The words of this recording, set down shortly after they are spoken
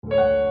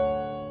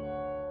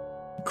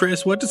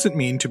Chris, what does it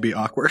mean to be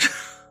awkward?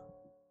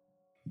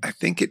 I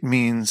think it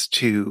means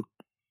to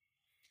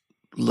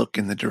look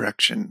in the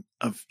direction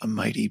of a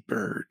mighty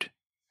bird.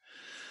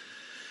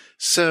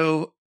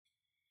 So,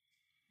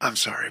 I'm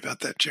sorry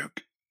about that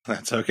joke.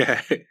 That's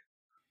okay.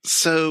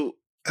 So,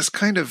 as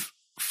kind of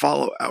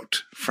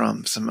follow-out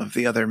from some of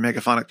the other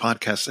megaphonic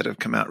podcasts that have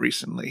come out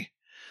recently,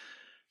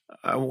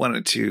 I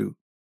wanted to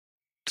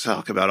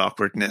talk about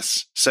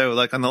awkwardness. So,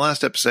 like on the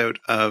last episode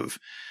of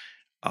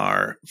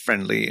our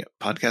friendly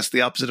podcast,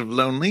 The Opposite of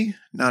Lonely,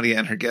 Nadia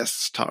and her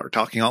guests are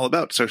talking all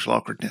about social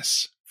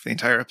awkwardness for the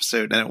entire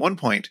episode. And at one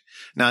point,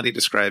 Nadia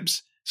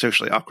describes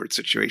socially awkward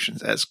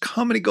situations as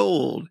comedy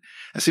gold.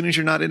 As soon as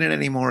you're not in it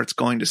anymore, it's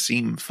going to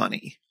seem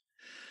funny.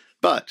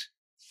 But,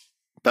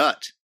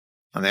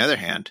 on the other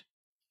hand,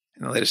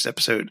 in the latest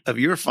episode of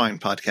your fine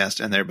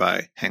podcast, And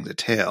Thereby Hangs a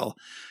Tale,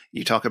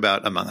 you talk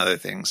about, among other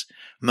things,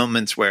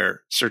 moments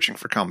where searching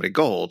for comedy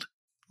gold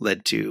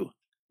led to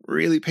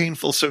really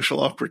painful social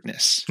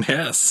awkwardness.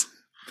 Yes.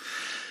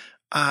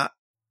 And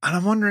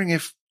I'm wondering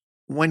if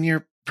when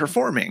you're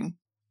performing,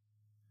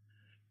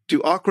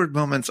 do awkward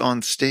moments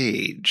on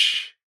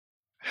stage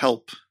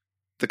help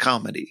the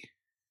comedy?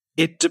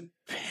 It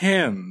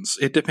depends.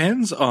 It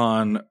depends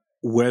on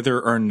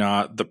whether or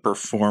not the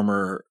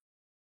performer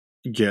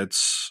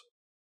gets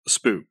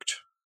spooked.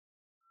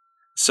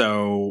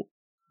 So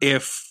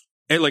if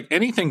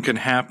anything can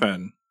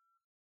happen,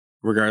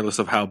 regardless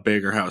of how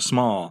big or how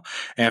small,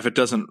 and if it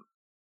doesn't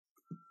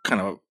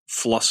kind of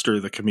fluster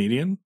the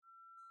comedian,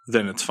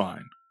 then it's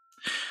fine.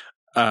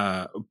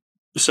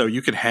 So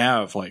you could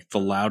have like the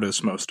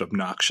loudest, most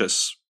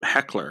obnoxious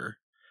heckler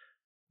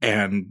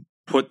and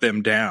put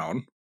them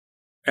down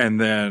and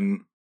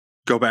then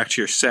go back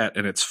to your set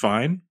and it's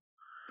fine.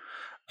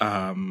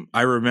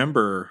 I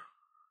remember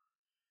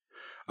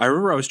I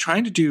was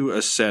trying to do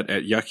a set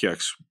at Yuck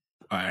Yucks,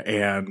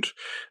 and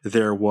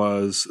there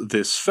was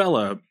this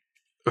fella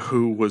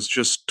who was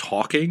just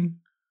talking,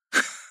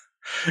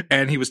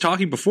 and he was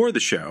talking before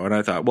the show, and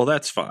I thought, well,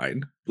 that's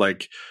fine.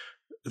 Like,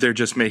 they're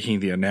just making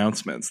the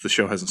announcements. The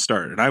show hasn't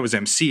started. And I was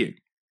emceeing,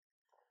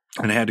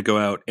 and I had to go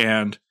out,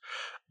 and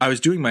I was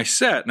doing my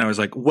set, and I was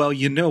like, well,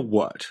 you know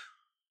what?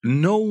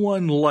 No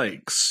one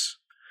likes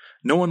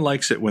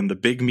it when the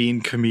big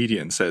mean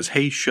comedian says,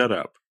 hey, shut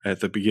up, at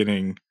the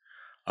beginning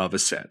of a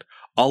set.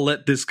 I'll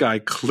let this guy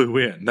clue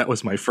in. That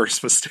was my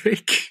first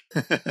mistake.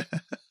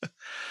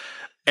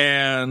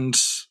 And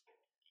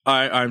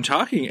I'm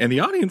talking, and the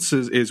audience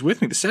is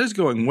with me. The set is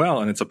going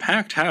well, and it's a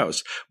packed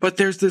house. But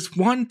there's this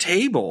one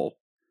table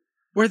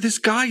where this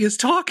guy is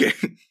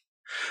talking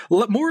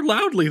more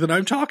loudly than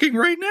I'm talking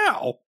right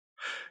now.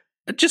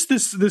 Just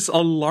this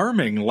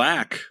alarming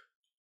lack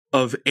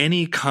of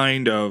any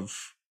kind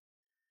of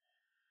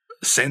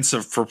sense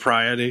of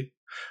propriety,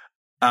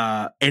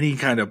 any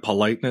kind of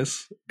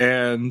politeness.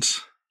 And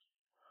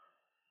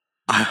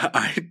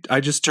I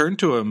just turned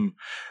to him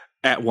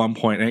at one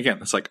point, and again,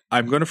 it's like,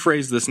 I'm going to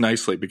phrase this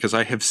nicely because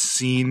I have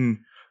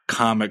seen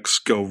comics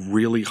go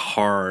really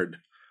hard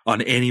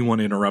on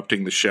anyone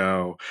interrupting the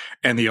show,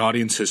 and the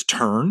audience has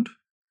turned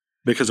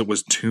because it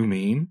was too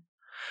mean.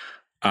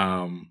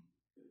 I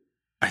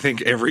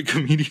think every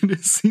comedian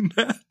has seen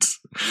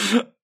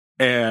that.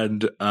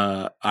 And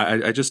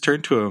I just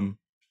turned to him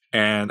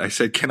and I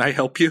said, can I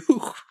help you?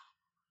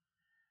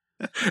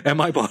 Am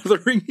I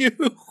bothering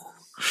you?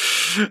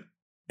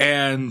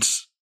 And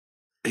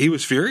he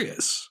was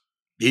furious.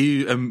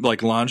 He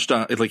launched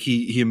on,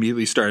 he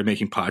immediately started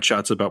making pot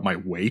shots about my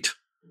weight.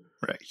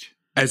 Right.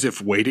 As if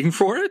waiting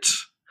for it.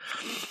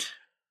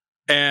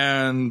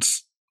 And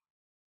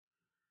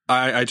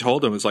I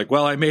told him, it's like,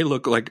 well, I may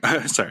look like,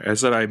 sorry, I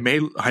said, I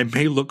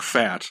may look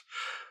fat,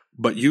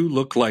 but you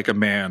look like a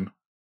man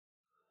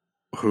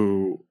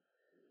who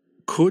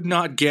could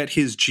not get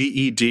his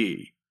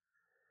GED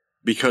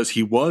because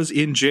he was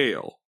in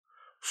jail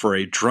for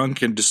a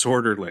drunk and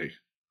disorderly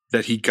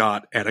that he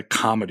got at a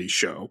comedy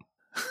show.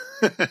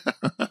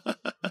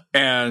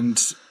 And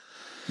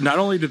not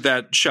only did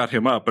that shut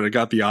him up, but it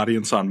got the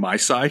audience on my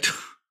side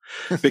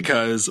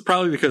because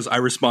I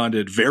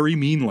responded very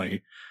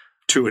meanly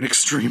to an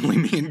extremely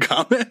mean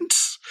comment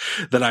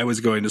that I was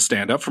going to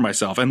stand up for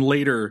myself. And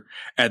later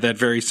at that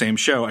very same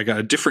show, I got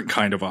a different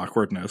kind of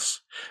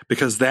awkwardness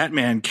because that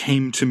man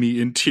came to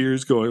me in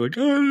tears going like,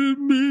 I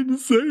didn't mean to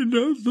say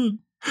nothing.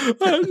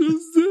 I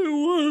just didn't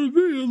want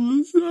to be on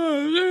the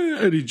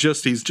side. And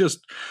he's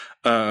just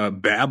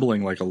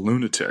babbling like a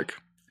lunatic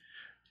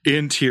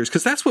in tears.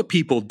 Because that's what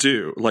people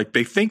do. Like,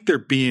 they think they're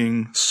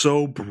being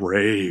so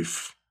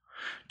brave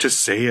to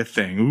say a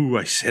thing. Ooh,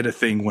 I said a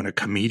thing when a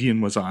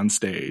comedian was on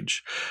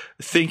stage,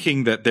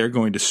 thinking that they're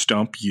going to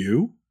stump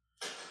you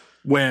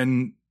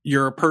when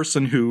you're a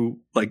person who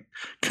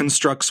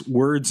constructs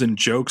words and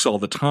jokes all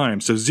the time.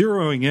 So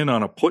zeroing in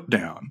on a put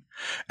down,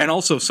 and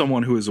also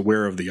someone who is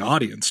aware of the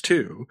audience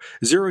too,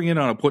 zeroing in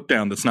on a put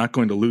down that's not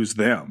going to lose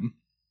them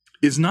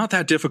is not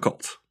that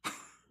difficult.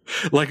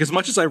 Like, as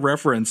much as I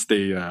reference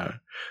the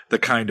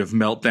kind of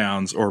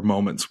meltdowns or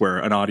moments where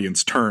an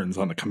audience turns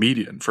on the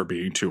comedian for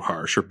being too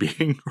harsh or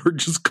or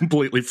just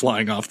completely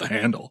flying off the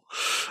handle,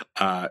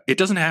 it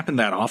doesn't happen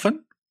that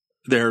often.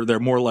 They're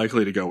more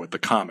likely to go with the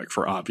comic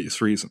for obvious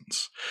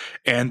reasons.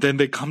 And then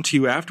they come to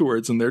you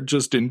afterwards and they're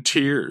just in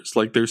tears.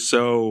 Like, they're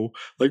so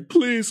like,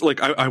 please. Like,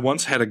 I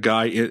once had a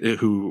guy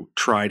who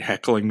tried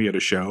heckling me at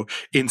a show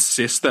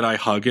insist that I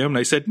hug him. And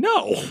I said,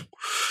 no,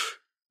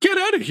 get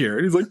out of here.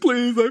 And he's like,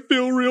 please, I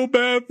feel real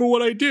bad for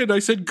what I did. I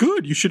said,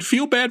 good. You should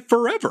feel bad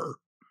forever.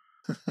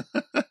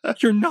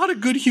 You're not a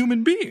good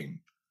human being.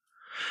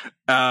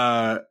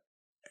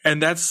 And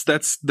that's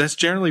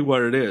generally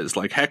what it is.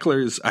 Like,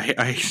 hecklers,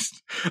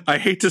 I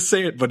hate to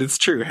say it, but it's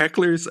true.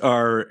 Hecklers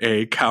are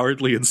a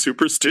cowardly and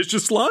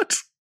superstitious lot.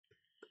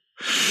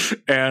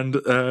 And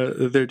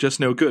they're just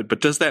no good. But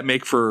does that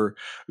make for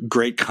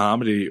great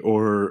comedy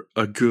or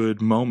a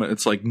good moment?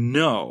 It's like,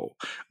 no.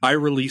 I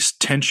released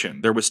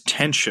tension. There was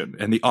tension,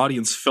 and the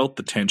audience felt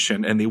the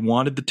tension, and they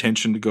wanted the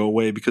tension to go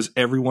away because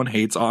everyone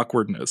hates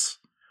awkwardness.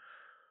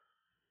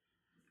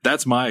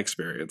 That's my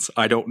experience.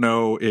 I don't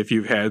know if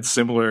you've had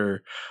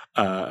similar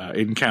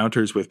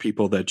encounters with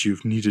people that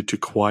you've needed to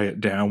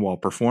quiet down while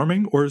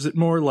performing, or is it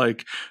more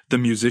like the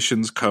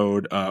musician's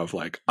code of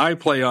like, I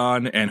play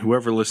on and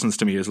whoever listens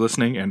to me is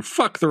listening and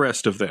fuck the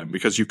rest of them,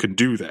 because you can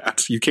do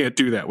that. You can't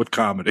do that with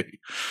comedy.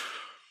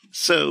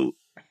 So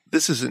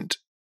this isn't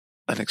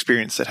an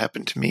experience that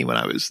happened to me when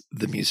I was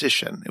the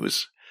musician. It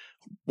was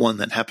one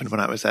that happened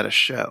when I was at a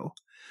show.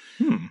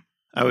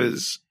 I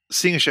was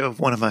seeing a show of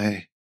one of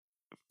my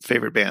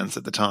favorite bands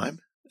at the time,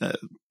 a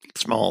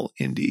small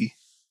indie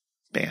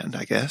band,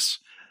 I guess.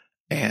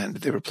 And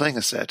they were playing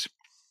a set.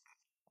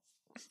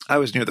 I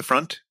was near the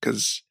front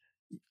because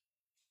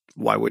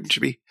why wouldn't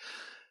you be?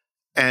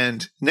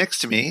 And next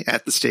to me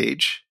at the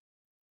stage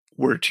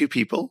were two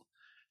people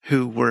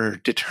who were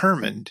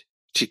determined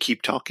to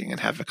keep talking and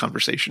have a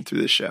conversation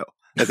through the show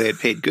that they had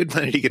paid good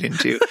money to get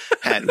into,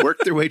 had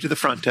worked their way to the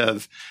front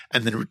of,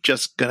 and then were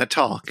just going to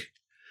talk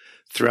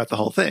throughout the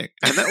whole thing.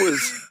 And that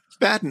was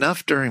bad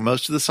enough during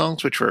most of the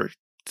songs, which were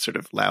sort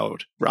of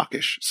loud,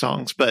 rockish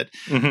songs. But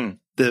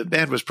the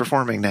band was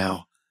performing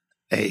now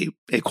a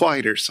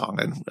quieter song,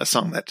 and a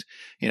song that,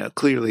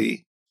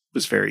 clearly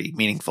was very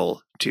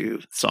meaningful to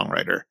the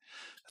songwriter,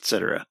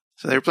 etc.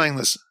 So they were playing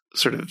this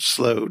sort of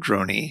slow,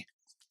 drony,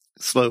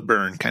 slow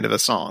burn kind of a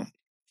song.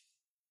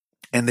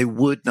 And they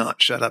would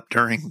not shut up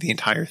during the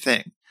entire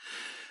thing.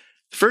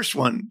 The first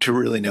one to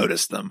really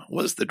notice them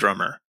was the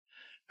drummer,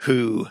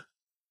 who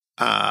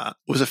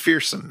was a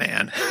fearsome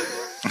man.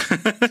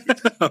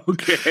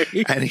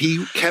 Okay. And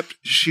he kept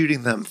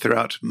shooting them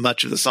throughout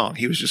much of the song.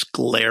 He was just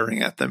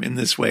glaring at them in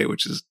this way,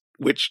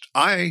 which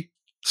I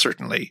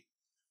certainly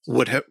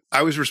would have.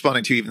 I was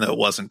responding to, even though it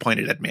wasn't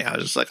pointed at me. I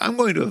was just like, I'm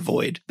going to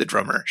avoid the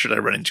drummer should I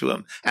run into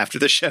him after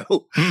the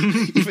show,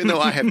 even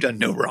though I have done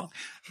no wrong.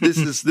 This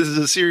is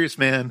a serious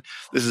man.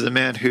 This is a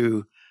man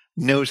who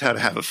knows how to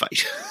have a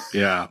fight.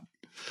 Yeah.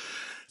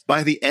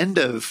 By the end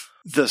of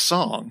the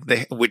song,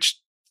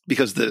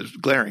 because the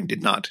glaring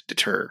did not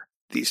deter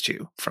these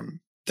two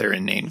from their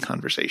inane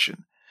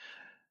conversation.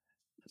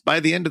 By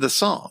the end of the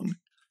song,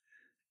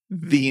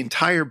 the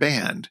entire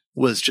band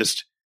was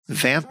just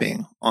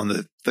vamping on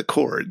the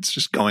chords,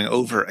 just going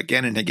over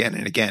again and again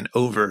and again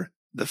over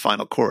the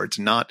final chords,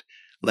 not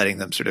letting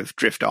them sort of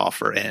drift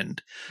off or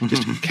end.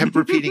 Just kept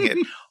repeating it,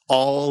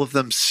 all of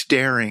them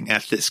staring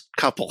at this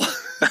couple.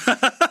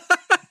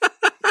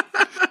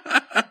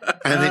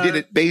 And they did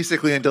it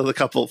basically until the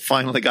couple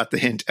finally got the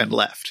hint and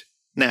left.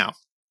 Now,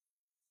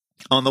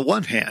 on the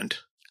one hand,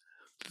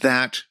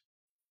 that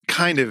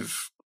kind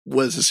of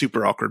was a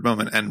super awkward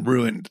moment and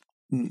ruined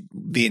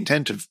the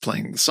intent of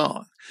playing the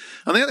song.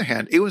 On the other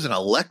hand, it was an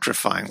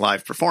electrifying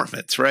live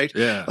performance, right?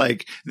 Yeah.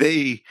 Like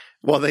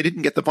while they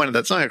didn't get the point of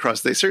that song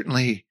across, they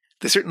certainly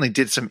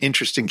did some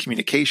interesting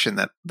communication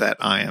that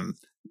I am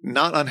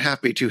not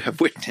unhappy to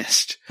have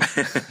witnessed.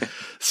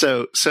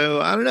 So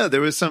I don't know.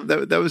 There was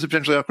that was a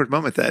potentially awkward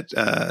moment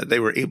that they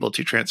were able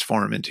to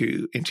transform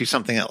into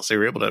something else. They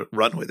were able to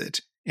run with it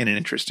in an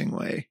interesting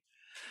way.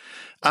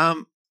 I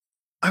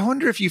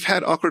wonder if you've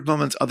had awkward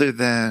moments other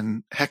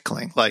than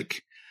heckling,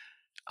 like,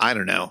 I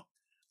don't know,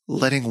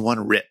 letting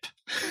one rip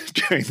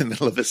during the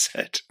middle of a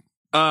set.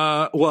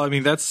 Well, I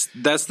mean, that's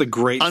the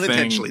great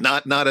unintentionally,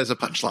 thing. not as a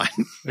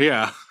punchline.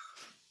 Yeah.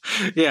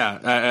 Yeah.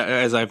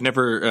 As I've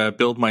never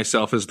billed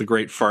myself as the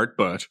great fart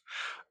butt,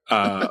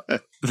 though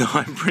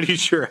I'm pretty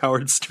sure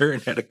Howard Stern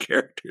had a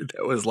character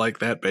that was like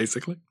that,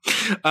 basically.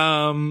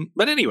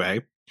 But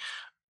anyway,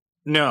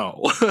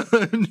 no,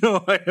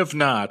 no, I have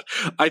not.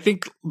 I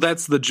think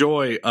that's the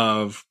joy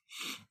of,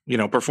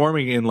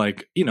 performing in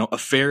a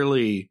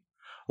fairly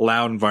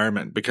loud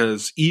environment,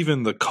 because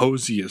even the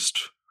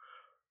coziest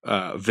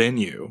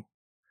venue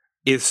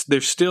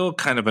there's still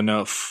kind of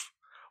enough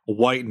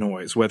white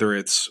noise, whether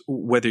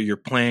you're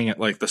playing at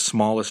like the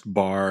smallest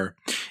bar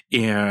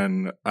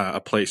in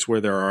a place where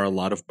there are a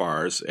lot of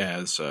bars,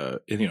 as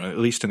at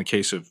least in the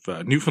case of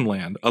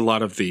Newfoundland, a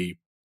lot of the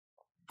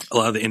a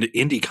lot of the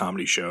indie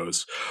comedy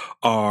shows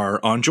are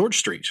on George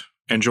Street.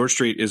 And George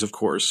Street is, of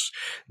course,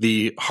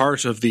 the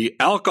heart of the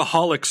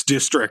alcoholics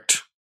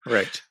district.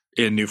 Right.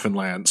 In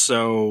Newfoundland.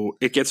 So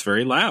it gets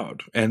very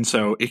loud. And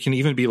so it can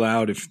even be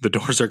loud if the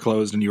doors are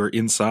closed and you are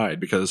inside,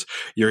 because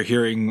you're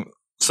hearing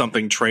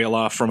something trail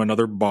off from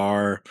another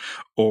bar,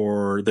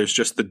 or there's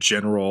just the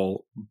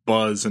general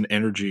buzz and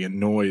energy and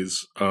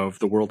noise of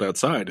the world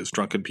outside as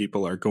drunken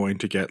people are going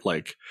to get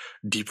like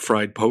deep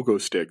fried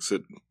pogo sticks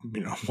at,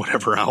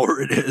 whatever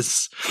hour it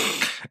is.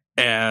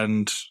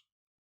 And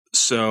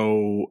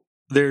so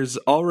there's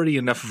already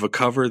enough of a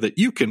cover that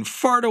you can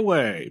fart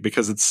away,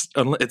 because it's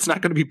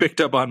not going to be picked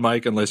up on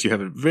mic unless you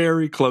have it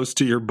very close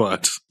to your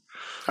butt.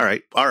 All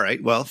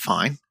right. Well,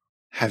 fine.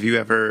 Have you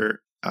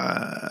ever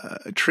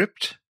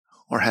tripped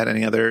or had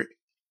any other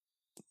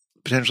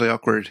potentially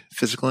awkward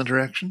physical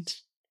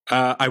interactions?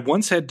 I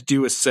once had to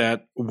do a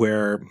set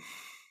where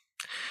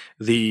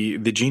the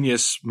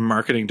genius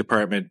marketing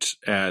department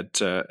at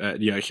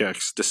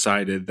Yikes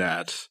decided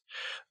that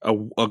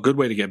a good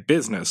way to get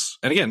business,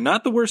 and again,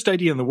 not the worst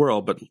idea in the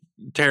world, but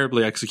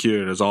terribly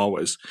executed as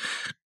always,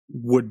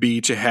 would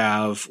be to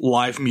have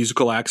live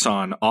musical acts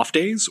on off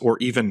days or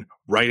even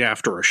right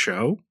after a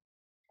show.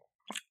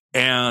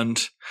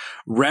 And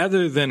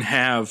rather than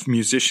have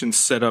musicians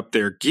set up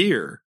their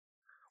gear,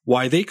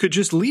 why, they could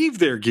just leave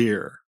their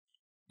gear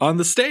on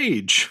the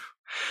stage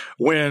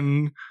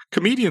when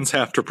comedians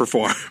have to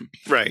perform.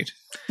 Right.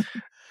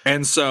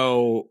 And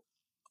so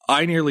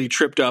I nearly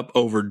tripped up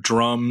over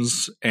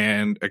drums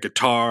and a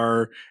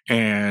guitar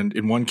and,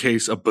 in one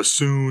case, a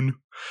bassoon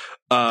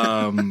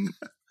on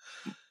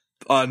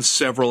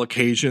several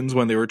occasions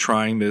when they were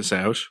trying this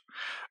out,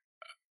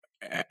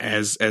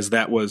 as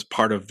that was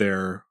part of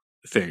their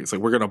things.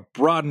 Like, we're going to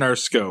broaden our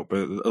scope.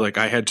 Like,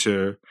 I had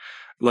to,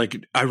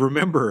 I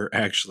remember,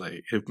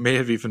 actually, it may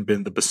have even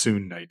been the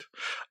bassoon night,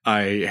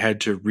 I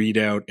had to read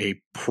out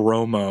a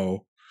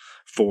promo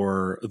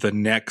for the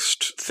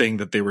next thing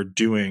that they were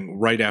doing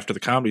right after the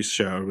comedy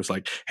show. It was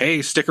like,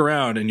 hey, stick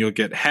around and you'll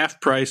get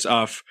half price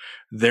off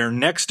their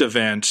next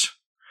event,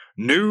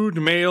 nude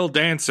male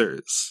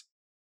dancers,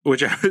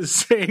 which I was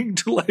saying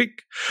to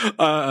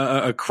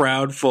a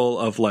crowd full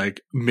of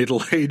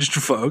middle-aged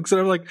folks. And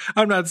I'm like,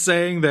 I'm not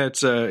saying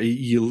that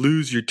you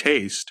lose your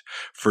taste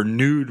for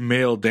nude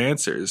male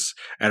dancers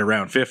at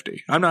around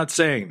 50. I'm not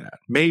saying that.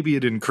 Maybe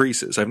it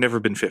increases. I've never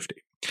been 50,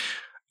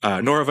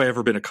 nor have I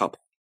ever been a couple.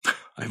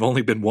 I've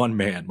only been one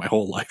man my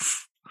whole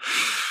life.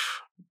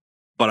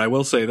 But I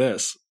will say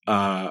this.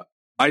 I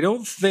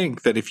don't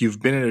think that if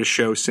you've been at a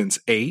show since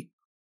 8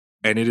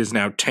 and it is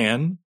now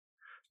 10,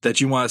 that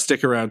you want to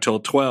stick around till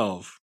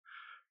 12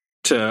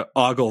 to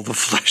ogle the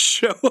flesh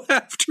show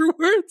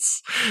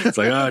afterwards. It's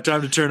like,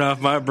 time to turn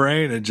off my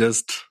brain and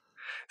just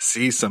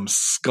see some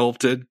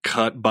sculpted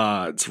cut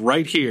bods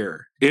right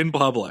here in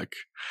public,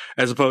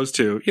 as opposed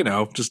to,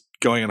 just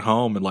going at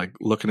home and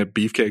looking at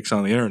beefcakes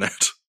on the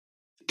internet.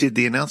 Did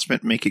the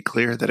announcement make it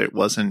clear that it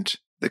wasn't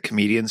the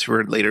comedians who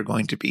were later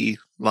going to be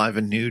live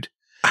and nude?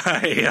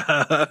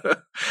 I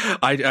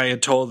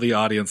had told the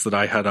audience that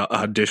I had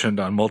auditioned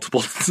on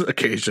multiple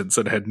occasions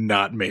and had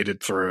not made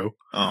it through.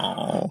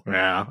 Oh.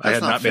 Yeah, I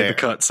had not made the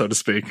cut, so to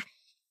speak.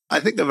 I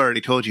think I've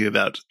already told you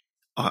about,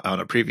 on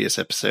a previous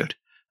episode,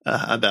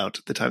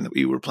 about the time that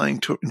we were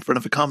playing in front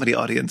of a comedy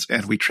audience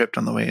and we tripped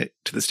on the way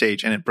to the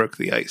stage and it broke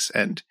the ice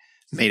and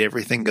made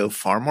everything go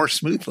far more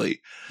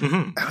smoothly.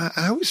 Mm-hmm.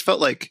 I always felt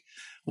like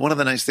one of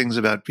the nice things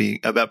about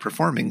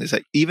performing is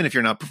that even if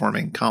you're not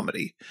performing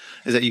comedy,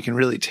 is that you can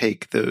really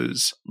take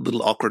those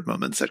little awkward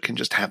moments that can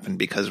just happen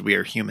because we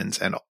are humans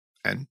and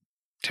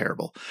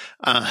terrible,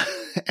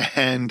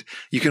 and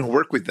you can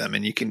work with them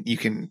and you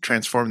can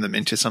transform them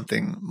into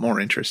something more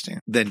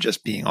interesting than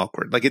just being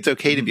awkward. Like, it's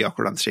okay to be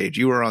awkward on stage.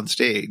 You are on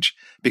stage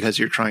because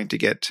you're trying to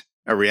get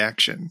a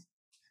reaction.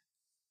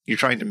 You're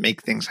trying to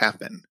make things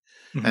happen,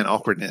 and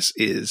awkwardness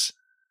is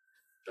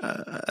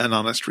an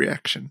honest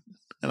reaction.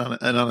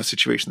 And on a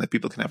situation that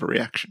people can have a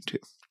reaction to.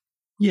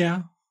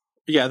 Yeah.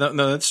 Yeah,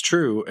 no, that's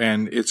true.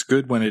 And it's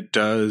good when it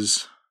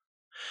does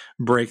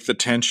break the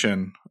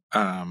tension.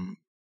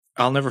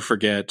 I'll never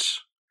forget,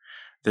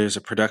 there's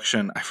a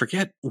production, I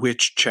forget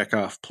which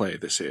Chekhov play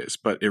this is,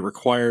 but it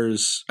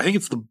requires, I think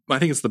it's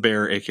the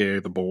Bear, aka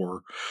the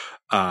Boar,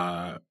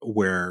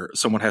 where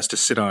someone has to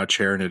sit on a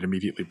chair and it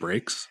immediately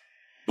breaks.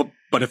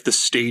 But if the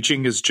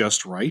staging is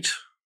just right,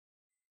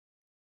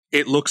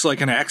 it looks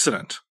like an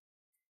accident.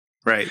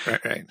 Right.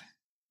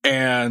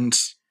 And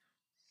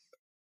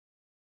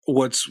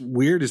what's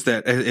weird is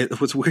that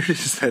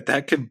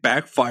that can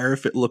backfire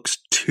if it looks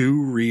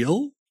too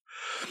real.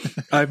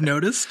 I've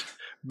noticed,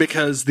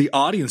 because the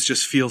audience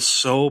just feels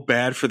so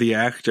bad for the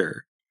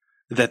actor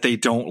that they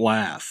don't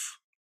laugh.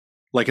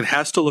 Like, it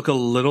has to look a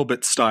little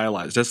bit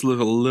stylized. It has to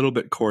look a little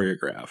bit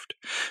choreographed,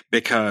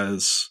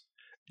 because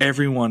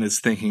everyone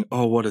is thinking,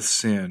 oh, what a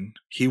sin.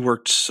 He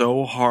worked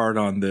so hard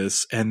on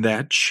this, and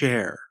that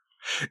chair.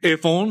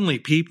 If only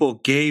people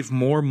gave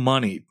more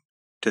money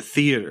to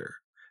theater,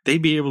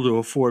 they'd be able to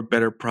afford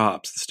better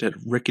props instead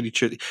of rickety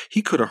chair.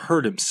 He could have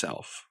hurt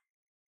himself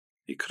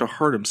he could have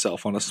hurt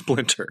himself on a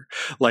splinter.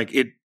 Like,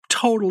 it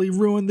totally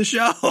ruined the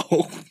show.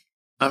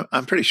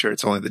 I'm pretty sure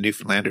it's only the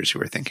Newfoundlanders who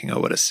are thinking, "Oh,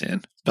 what a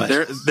sin!" But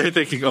they're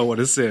thinking, "Oh, what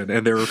a sin,"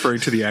 and they're referring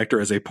to the actor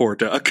as a poor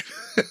duck.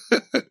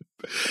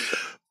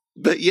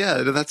 But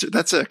yeah,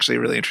 that's actually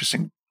a really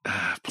interesting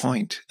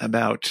point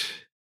about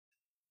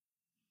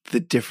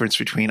the difference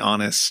between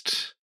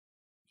honest,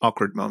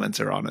 awkward moments,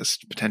 or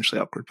honest,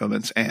 potentially awkward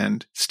moments,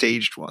 and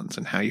staged ones,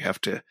 and how you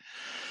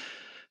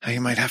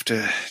might have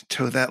to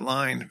toe that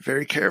line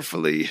very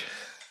carefully.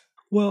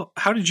 Well,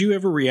 how did you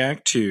ever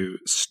react to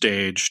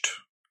staged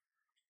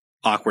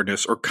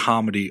awkwardness or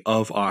comedy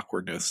of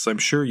awkwardness? I'm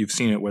sure you've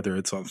seen it, whether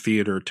it's on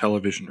theater,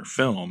 television, or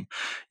film.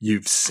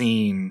 You've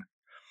seen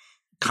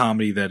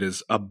comedy that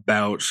is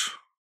about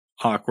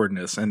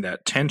awkwardness and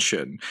that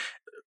tension,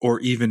 or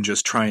even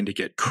just trying to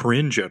get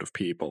cringe out of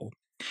people.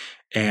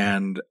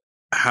 And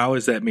how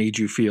has that made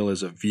you feel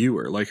as a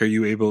viewer? Like, are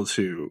you able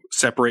to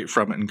separate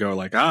from it and go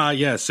like,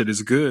 yes, it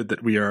is good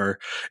that we are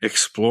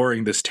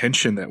exploring this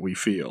tension that we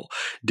feel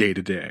day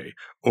to day?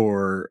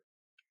 Or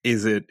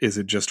is it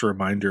just a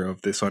reminder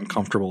of this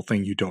uncomfortable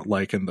thing you don't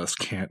like and thus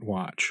can't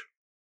watch?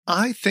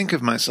 I think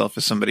of myself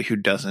as somebody who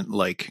doesn't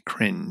like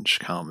cringe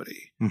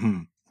comedy. Mm-hmm.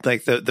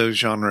 Like those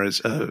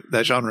genres,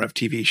 that genre of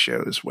TV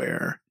shows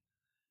where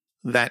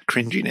that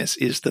cringiness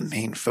is the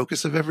main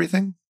focus of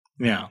everything.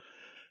 Yeah.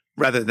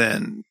 Rather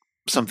than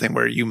something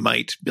where you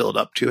might build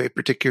up to a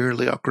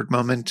particularly awkward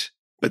moment,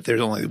 but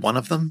there's only one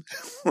of them.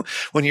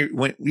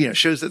 when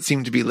shows that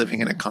seem to be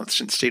living in a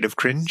constant state of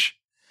cringe,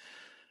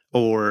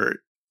 or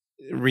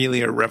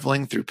really are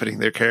reveling through putting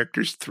their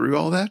characters through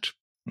all that.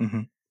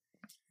 Mm-hmm.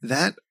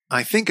 That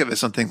I think of as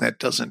something that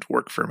doesn't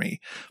work for me,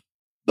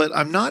 but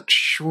I'm not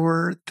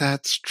sure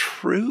that's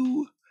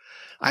true.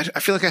 I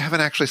feel like I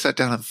haven't actually sat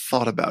down and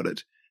thought about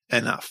it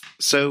enough.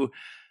 So,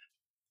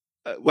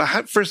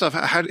 first off,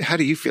 how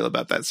do you feel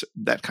about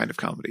that kind of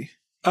comedy?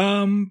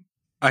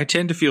 I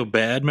tend to feel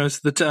bad most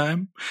of the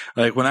time.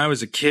 Like, when I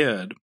was a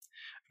kid,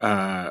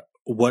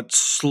 what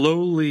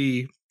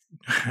slowly,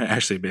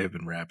 actually it may have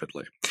been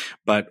rapidly,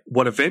 but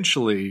what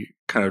eventually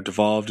kind of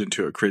devolved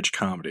into a cringe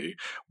comedy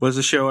was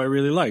a show I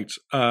really liked.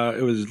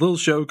 It was a little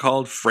show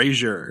called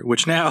Frasier,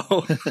 which now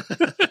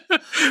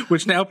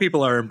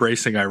people are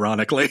embracing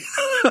ironically.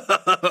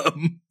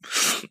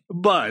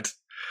 But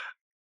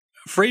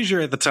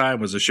Frasier at the time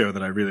was a show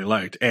that I really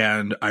liked,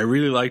 and I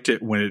really liked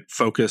it when it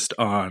focused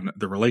on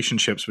the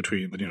relationships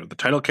between the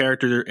title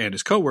character and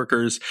his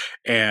coworkers,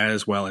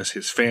 as well as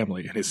his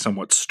family and his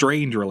somewhat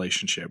strained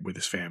relationship with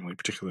his family,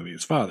 particularly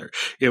his father.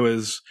 It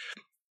was,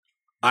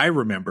 I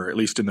remember, at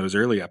least in those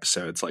early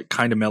episodes, like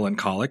kind of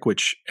melancholic,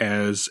 which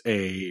I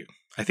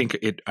think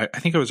it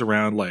was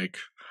around like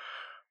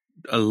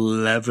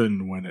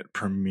 11 when it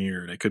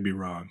premiered. I could be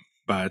wrong,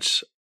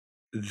 but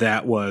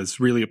that was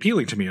really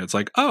appealing to me. It's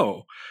like,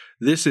 oh,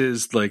 this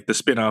is like the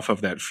spinoff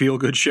of that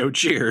feel-good show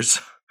Cheers,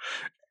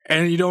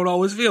 and you don't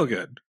always feel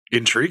good.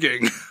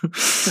 Intriguing.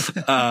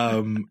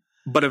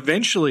 But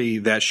eventually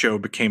that show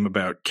became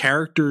about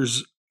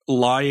characters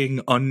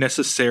lying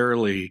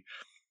unnecessarily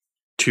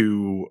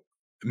to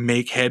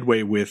make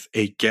headway with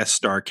a guest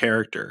star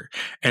character,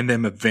 and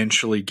them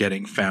eventually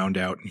getting found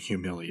out and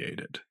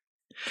humiliated.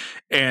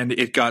 And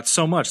it got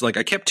so much, like,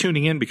 I kept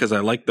tuning in because I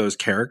liked those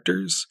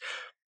characters,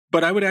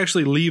 but I would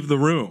actually leave the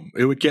room.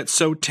 It would get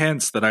so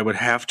tense that I would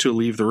have to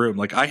leave the room.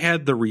 Like, I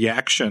had the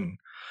reaction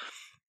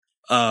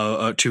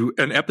to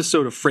an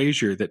episode of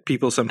Frasier that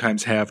people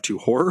sometimes have to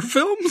horror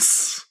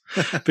films,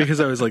 because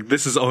I was like,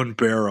 this is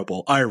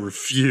unbearable. I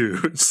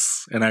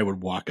refuse. And I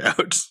would walk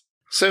out.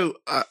 So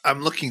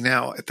I'm looking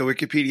now at the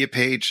Wikipedia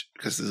page,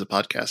 because this is a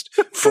podcast,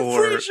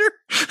 for Frasier?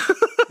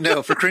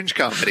 No, for cringe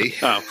comedy.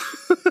 Oh.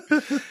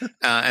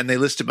 And they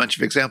list a bunch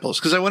of examples,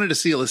 because I wanted to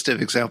see a list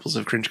of examples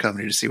of cringe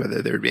comedy to see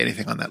whether there would be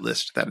anything on that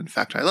list that, in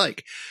fact, I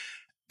like.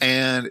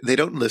 And they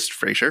don't list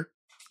Frasier.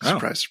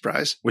 Surprise,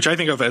 surprise. Which I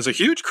think of as a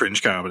huge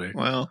cringe comedy.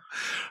 Well,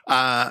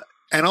 and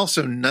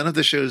also none of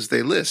the shows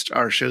they list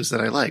are shows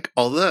that I like,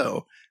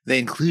 although they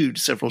include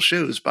several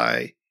shows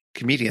by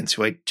comedians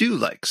who I do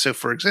like. So,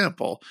 for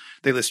example,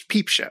 they list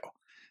Peep Show,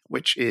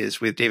 which is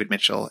with David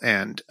Mitchell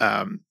and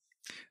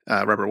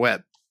Robert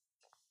Webb.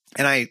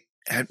 And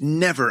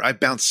I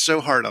bounced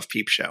so hard off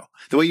Peep Show.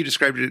 The way you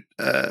described it,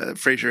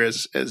 Frasier,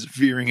 as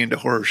veering into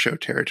horror show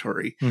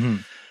territory. Mm-hmm.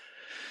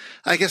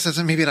 I guess that's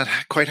maybe not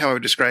quite how I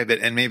would describe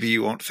it, and maybe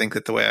you won't think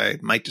that the way I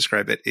might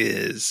describe it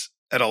is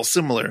at all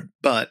similar,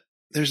 but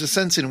there's a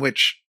sense in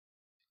which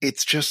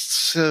it's just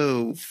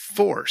so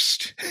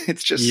forced.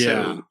 It's just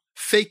so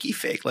fakey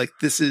fake. Like,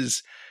 this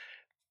is,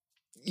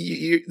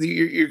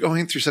 you're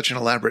going through such an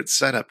elaborate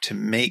setup to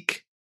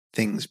make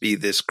things be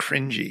this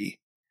cringy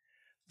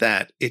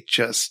that it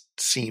just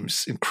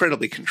seems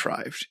incredibly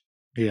contrived.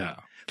 Yeah.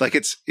 Like,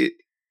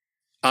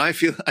 I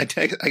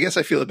guess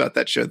I feel about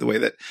that show the way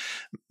that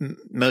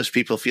most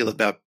people feel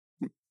about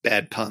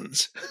bad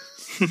puns.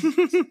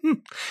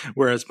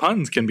 Whereas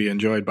puns can be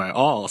enjoyed by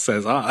all,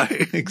 says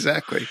I.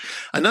 Exactly.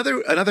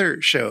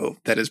 Another show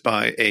that is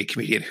by a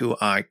comedian who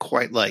I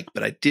quite like,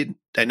 but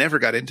I never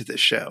got into this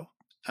show.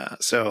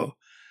 So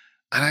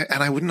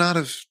And I would not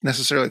have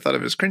necessarily thought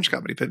of it as cringe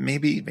comedy, but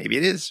maybe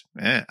it is.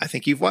 I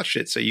think you've watched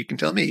it, so you can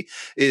tell me,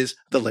 is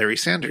The Larry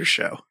Sanders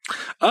Show.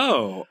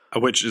 Oh,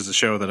 which is a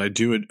show that I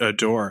do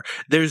adore.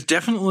 There's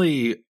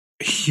definitely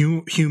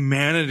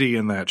humanity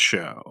in that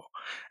show.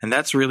 And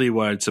that's really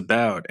what it's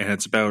about. And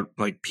it's about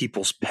like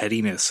people's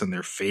pettiness and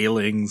their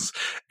failings.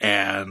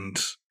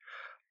 And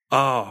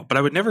but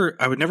I would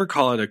never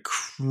call it a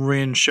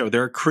cringe show.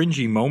 There are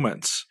cringy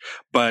moments,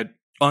 but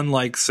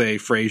unlike, say,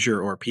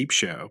 Frasier or Peep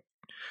Show,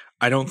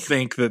 I don't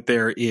think that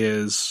there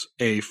is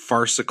a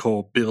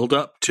farcical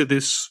buildup to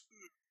this,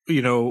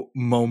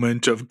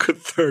 moment of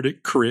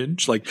cathartic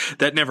cringe. Like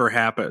that never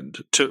happened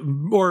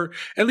or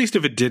at least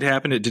if it did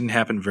happen, it didn't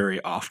happen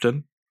very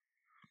often.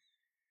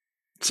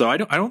 So I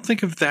don't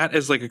think of that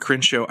as like a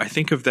cringe show. I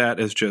think of that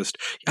as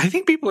I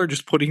think people are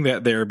just putting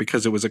that there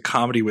because it was a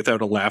comedy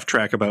without a laugh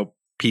track about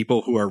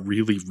people who are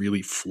really,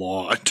 really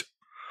flawed.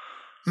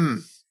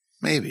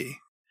 Maybe.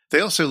 They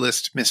also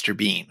list Mr.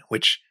 Bean,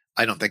 which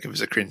I don't think of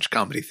as a cringe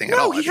comedy thing at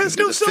all. No, he has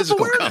no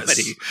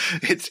self-awareness.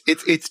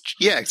 It's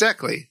yeah,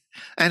 exactly.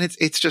 And it's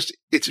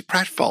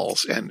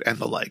pratfalls and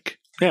the like.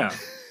 Yeah.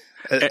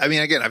 I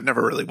mean, again, I've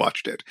never really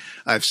watched it.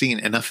 I've seen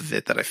enough of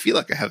it that I feel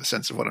like I have a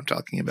sense of what I'm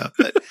talking about.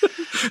 But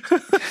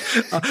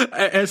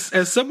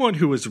as someone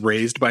who was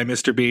raised by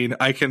Mr. Bean,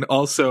 I can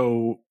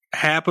also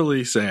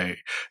happily say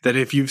that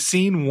if you've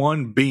seen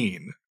one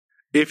bean,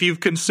 if you've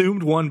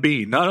consumed one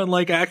bean, not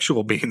unlike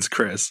actual beans,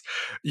 Chris,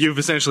 you've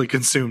essentially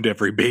consumed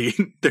every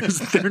bean.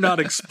 They're not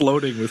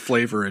exploding with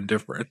flavor and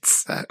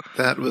difference.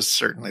 That was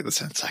certainly the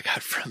sense I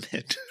got from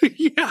it.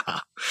 Yeah.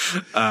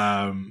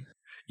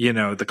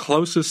 The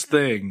closest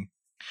thing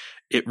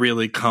it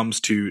really comes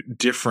to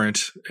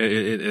different, it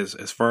is,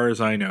 as far as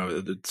I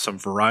know, some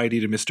variety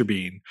to Mr.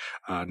 Bean,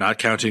 not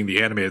counting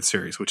the animated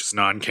series, which is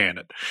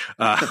non-canon.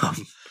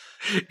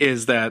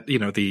 Is that,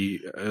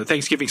 the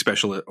Thanksgiving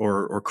special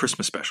or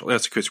Christmas special.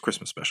 That's a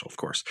Christmas special, of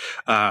course,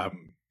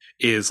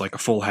 is like a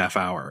full half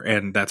hour.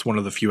 And that's one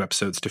of the few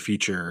episodes to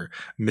feature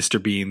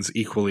Mr. Bean's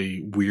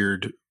equally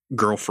weird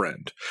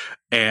girlfriend.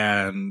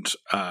 And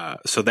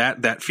so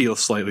that feels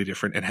slightly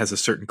different and has a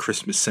certain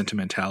Christmas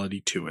sentimentality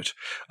to it,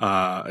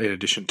 in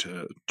addition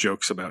to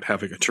jokes about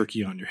having a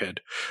turkey on your head.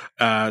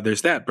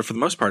 There's that. But for the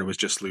most part, it was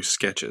just loose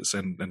sketches.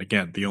 And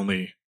again, the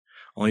only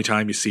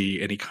time you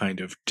see any kind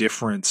of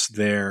difference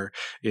there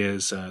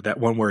is that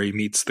one where he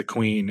meets the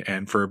queen,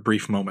 and for a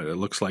brief moment it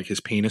looks like his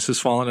penis has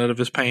fallen out of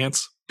his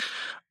pants.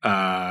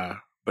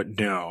 But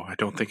no, I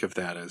don't think of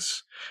that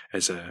as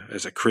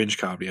a cringe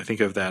comedy. I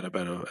think of that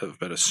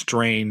about a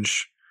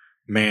strange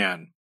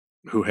man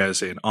who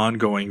has an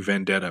ongoing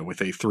vendetta with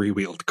a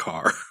 3-wheeled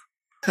car.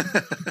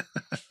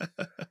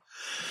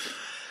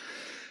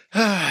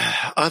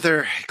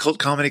 Other cult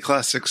comedy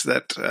classics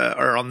that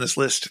are on this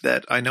list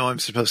that I know I'm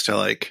supposed to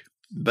like,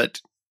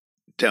 but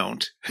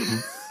don't.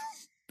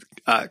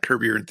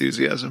 Curb Your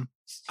Enthusiasm.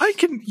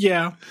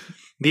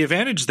 The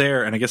advantage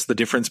there, and I guess the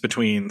difference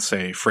between,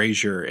 say,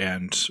 Frasier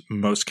and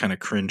most kind of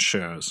cringe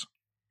shows,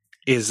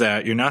 is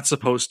that you're not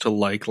supposed to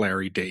like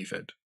Larry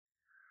David.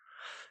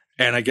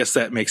 And I guess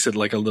that makes it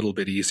like a little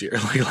bit easier.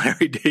 Like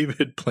Larry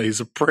David plays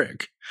a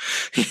prick.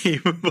 He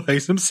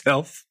plays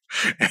himself,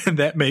 and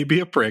that may be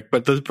a prick,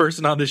 but the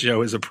person on the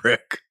show is a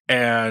prick.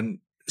 And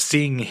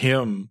seeing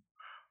him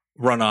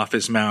run off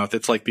his mouth,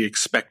 it's like the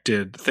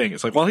expected thing.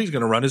 It's like, well, he's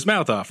going to run his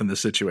mouth off in this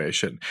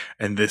situation,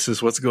 and this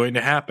is what's going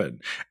to happen.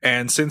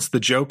 And since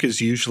the joke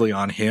is usually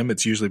on him,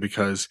 it's usually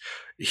because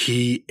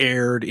he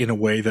aired in a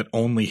way that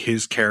only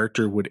his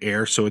character would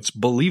air, so it's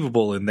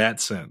believable in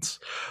that sense,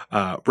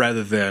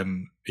 rather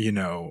than,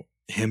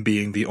 him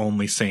being the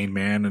only sane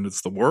man and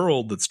it's the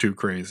world that's too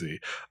crazy.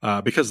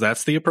 Because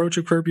that's the approach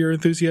of Curb Your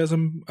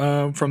Enthusiasm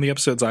from the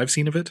episodes I've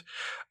seen of it.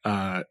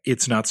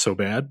 It's not so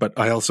bad, but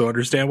I also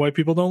understand why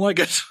people don't like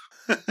it.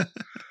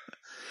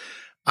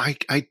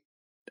 I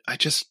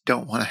just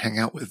don't want to hang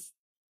out with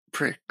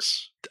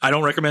pricks. I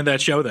don't recommend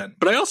that show then.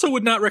 But I also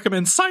would not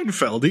recommend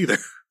Seinfeld either.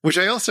 Which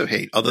I also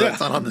hate, although that's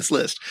not on this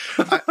list.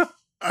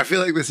 I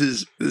feel like this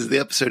is the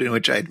episode in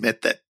which I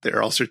admit that there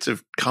are all sorts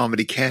of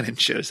comedy canon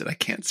shows that I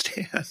can't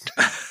stand.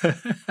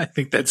 I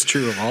think that's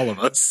true of all of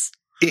us.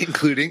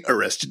 Including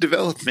Arrested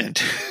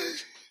Development.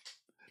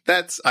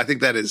 I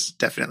think that is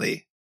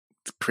definitely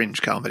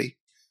cringe comedy.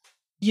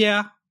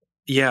 Yeah.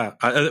 Yeah.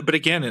 But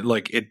again,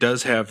 it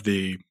does have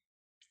the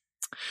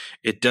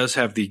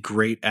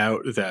great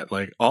out that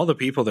like all the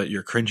people that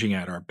you're cringing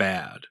at are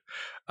bad.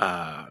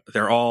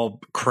 They're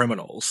all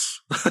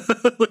criminals.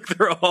 Like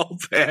they're all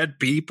bad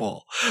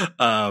people.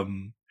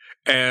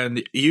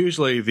 And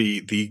usually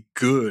the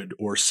good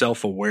or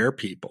self-aware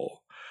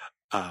people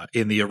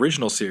in the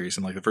original series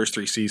in like the first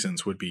 3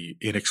 seasons would be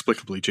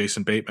inexplicably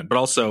Jason Bateman, but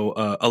also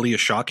Aaliyah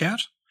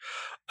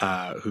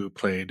Shawkat, who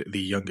played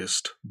the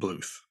youngest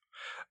Bluth.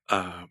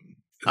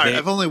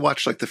 I've only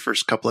watched like the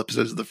first couple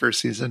episodes of the first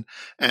season,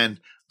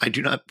 and I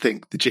do not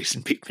think the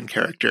Jason Bateman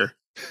character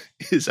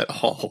is at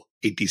all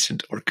a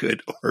decent or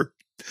good or.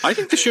 I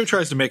think the show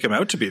tries to make him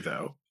out to be,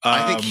 though.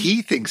 I think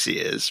he thinks he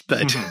is,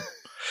 but.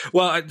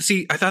 Well, I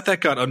thought that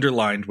got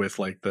underlined with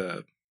like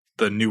the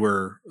the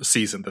newer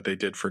season that they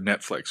did for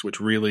Netflix, which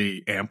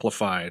really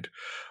amplified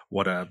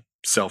what a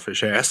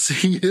selfish ass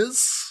he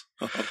is.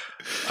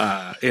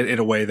 In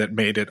a way that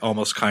made it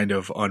almost kind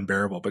of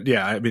unbearable. But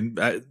yeah, I mean,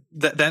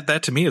 that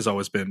to me has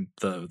always been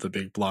the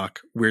big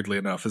block. Weirdly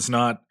enough, is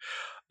not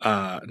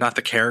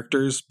the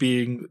characters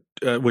being,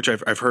 which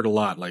I've heard a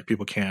lot. Like,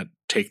 people can't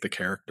take the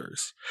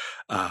characters,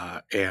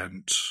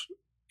 and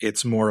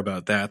it's more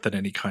about that than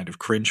any kind of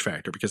cringe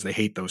factor, because they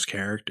hate those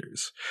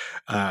characters.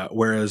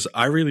 Whereas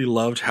I really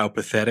loved how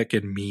pathetic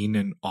and mean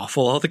and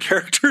awful all the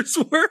characters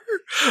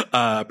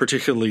were,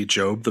 particularly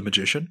Job the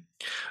magician.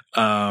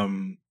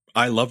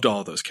 I loved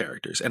all those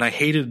characters, and I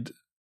hated,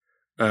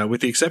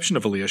 with the exception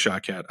of Aaliyah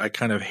Shawkat, I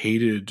kind of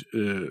hated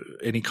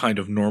any kind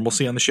of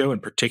normalcy on the show,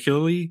 and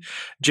particularly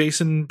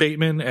Jason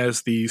Bateman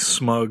as the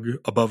smug,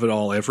 above it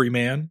all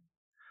everyman.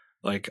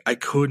 Like, I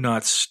could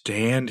not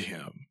stand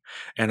him,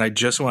 and I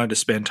just wanted to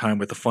spend time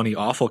with the funny,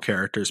 awful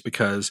characters,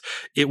 because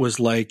it was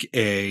like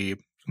a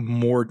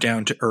more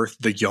down-to-earth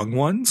The Young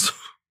Ones,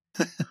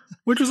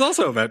 which was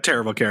also about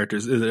terrible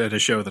characters in a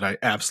show that I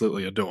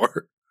absolutely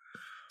adore.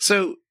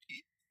 So,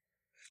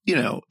 you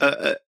know,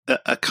 a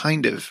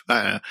kind of,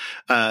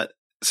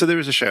 so there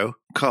was a show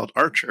called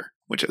Archer,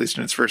 which at least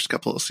in its first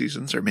couple of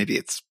seasons, or maybe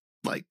it's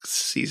like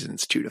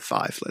seasons 2 to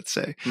 5, let's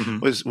say,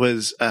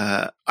 was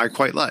I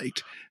quite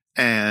liked.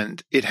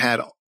 And it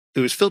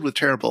was filled with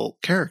terrible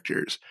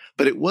characters,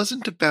 but it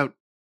wasn't about,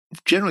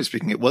 generally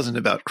speaking, it wasn't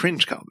about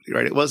cringe comedy,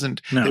 right? It wasn't,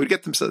 No. they would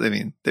get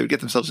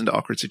themselves into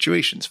awkward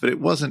situations,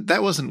 but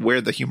that wasn't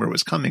where the humor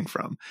was coming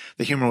from.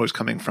 The humor was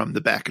coming from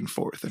the back and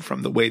forth and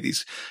from the way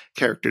these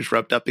characters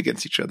rubbed up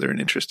against each other in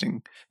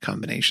interesting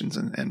combinations.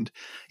 And,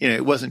 you know,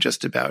 it wasn't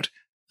just about,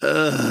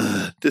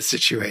 this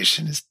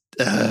situation is,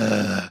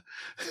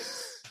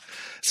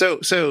 So,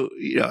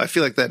 you know, I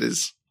feel like that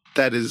is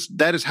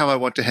how I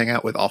want to hang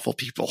out with awful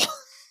people.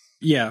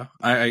 Yeah,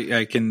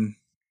 I can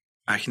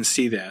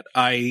see that.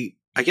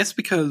 I guess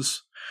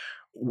because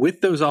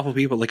with those awful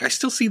people, like, I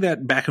still see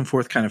that back and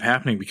forth kind of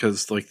happening,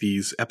 because like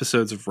these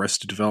episodes of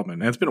Arrested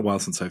Development, and it's been a while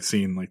since I've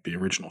seen like the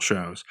original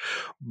shows,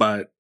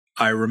 but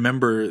I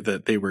remember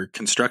that they were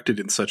constructed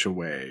in such a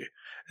way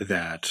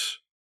that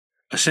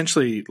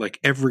essentially like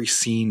every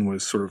scene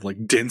was sort of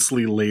like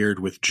densely layered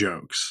with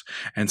jokes,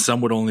 and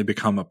some would only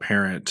become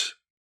apparent.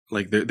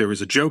 Like, there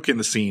was a joke in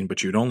the scene,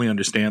 but you'd only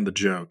understand the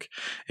joke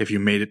if you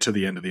made it to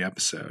the end of the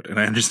episode. And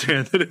I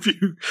understand that if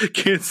you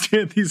can't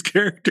stand these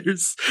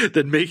characters,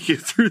 then making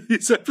it through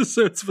these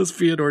episodes must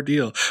be an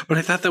ordeal. But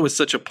I thought that was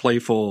such a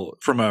playful,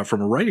 from a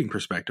writing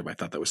perspective, I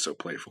thought that was so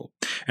playful.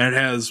 And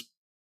it has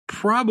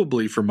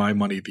probably, for my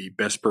money, the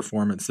best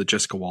performance that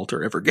Jessica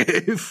Walter ever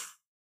gave.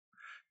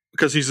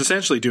 Because she's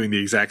essentially doing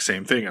the exact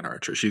same thing in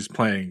Archer. She's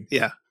playing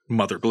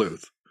Mother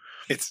Bluth.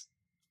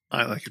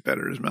 I like it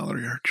better as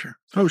Mallory Archer.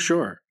 Oh,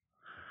 sure.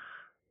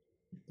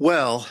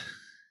 Well,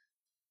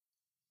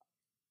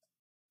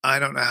 I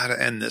don't know how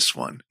to end this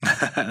one.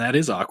 That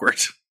is awkward.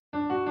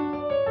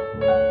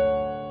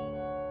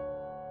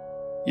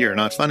 You're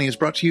Not Funny is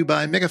brought to you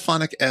by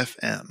Megaphonic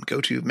FM.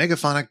 Go to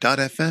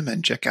megaphonic.fm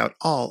and check out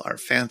all our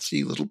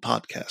fancy little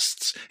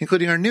podcasts,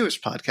 including our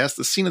newest podcast,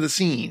 The Scene of the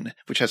Scene,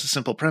 which has a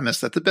simple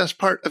premise that the best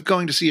part of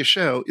going to see a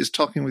show is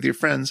talking with your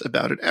friends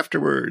about it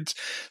afterwards.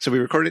 So we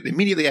record it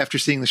immediately after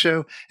seeing the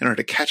show in order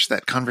to catch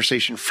that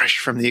conversation fresh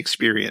from the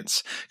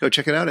experience. Go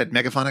check it out at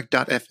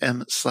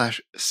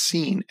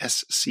megaphonic.fm/scene,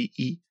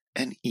 SCENE.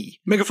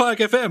 Megaphonic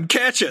FM,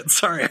 catch it.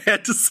 Sorry, I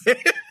had to say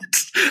it.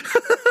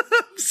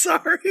 I'm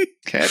sorry.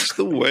 Catch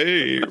the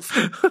wave.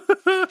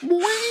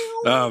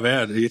 Oh,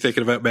 man. Are you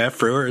thinking about Matt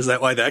Frewer? Is that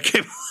why that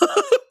came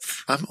up?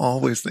 I'm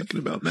always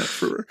thinking about Matt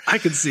Frewer. I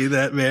can see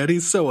that, man.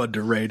 He's so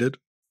underrated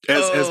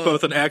as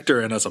both an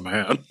actor and as a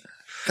man.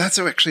 That's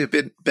actually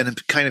been a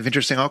kind of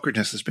interesting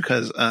awkwardness, is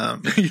because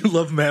you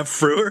love Matt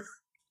Frewer?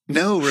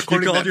 No,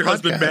 recording you called your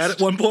husband Matt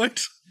at one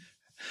point?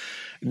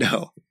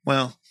 No.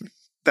 Well,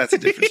 that's a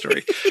different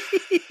story.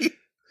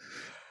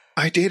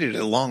 I dated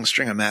a long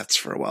string of Matts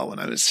for a while when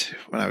I was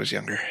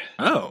younger.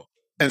 Oh.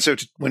 And so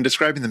when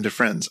describing them to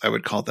friends, I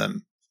would call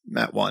them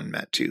Matt 1,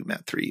 Matt 2,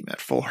 Matt 3, Matt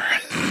 4.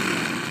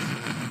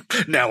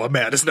 Now a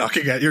Matt is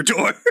knocking at your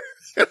door.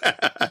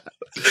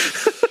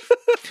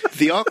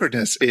 The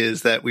awkwardness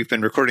is that we've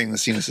been recording The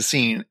Scene as a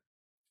Scene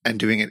and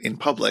doing it in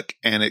public,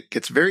 and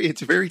it's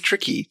very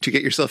tricky to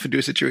get yourself into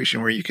a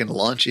situation where you can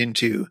launch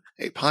into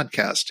a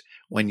podcast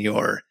when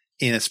you're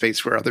in a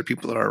space where other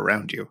people are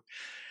around you.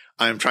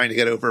 I'm trying to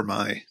get over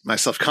my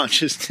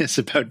self-consciousness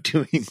about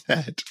doing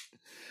that,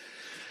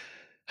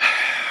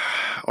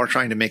 or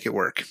trying to make it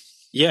work.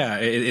 Yeah,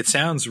 it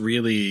sounds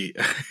really,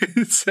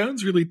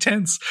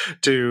 tense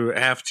to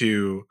have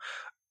to,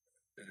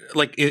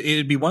 like,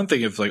 it'd be one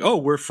thing if, like, oh,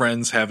 we're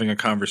friends having a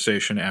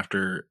conversation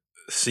after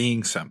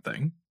seeing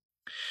something,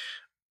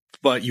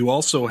 but you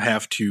also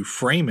have to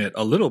frame it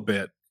a little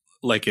bit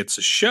like it's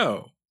a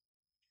show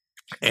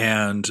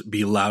and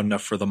be loud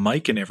enough for the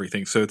mic and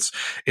everything. So it's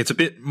a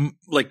bit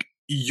like,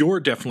 you're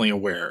definitely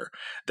aware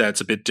that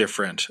it's a bit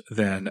different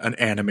than an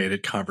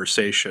animated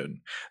conversation.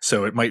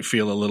 So it might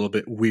feel a little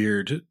bit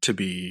weird to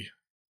be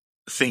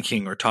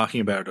thinking or talking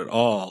about it at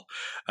all.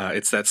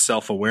 It's that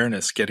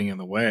self-awareness getting in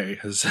the way,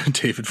 as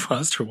David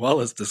Foster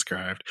Wallace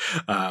described,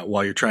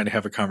 while you're trying to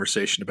have a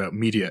conversation about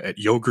media at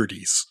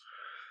Yogurties.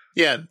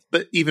 Yeah,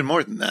 but even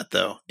more than that,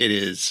 though, it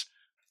is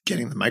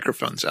getting the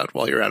microphones out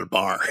while you're at a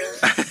bar.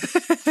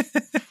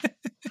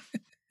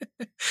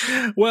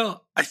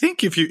 Well, I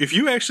think if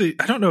you actually,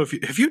 I don't know if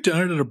have you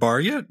done it at a bar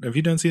yet? Have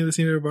you done seeing the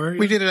scene at a bar yet?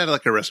 We did it at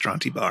like a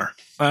restaurant-y bar.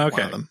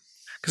 Okay.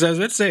 Because I was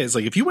about to say, it's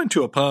like if you went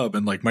to a pub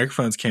and like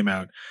microphones came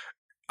out,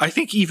 I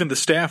think even the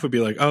staff would be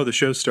like, "Oh, the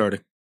show's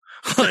starting."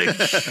 Like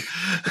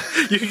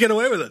you could get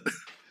away with it.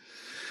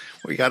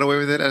 We got away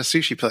with it at a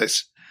sushi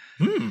place.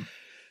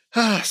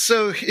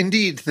 So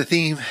indeed, the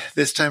theme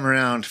this time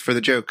around for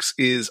the jokes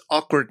is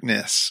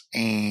awkwardness,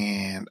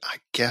 and I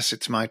guess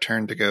it's my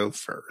turn to go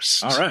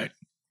first. All right.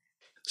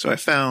 So I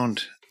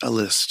found a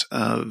list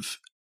of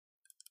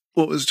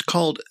what was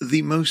called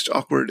the most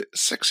awkward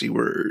sexy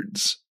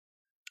words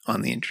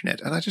on the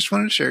internet, and I just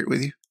wanted to share it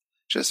with you,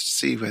 just to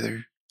see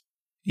whether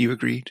you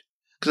agreed,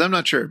 because I'm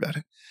not sure about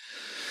it.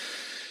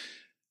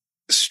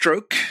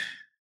 Stroke.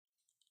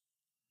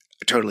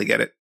 I totally get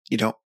it. You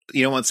don't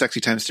want sexy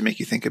times to make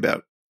you think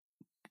about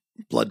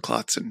blood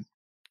clots and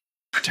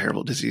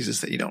terrible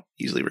diseases that you don't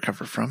easily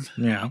recover from.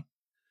 Yeah.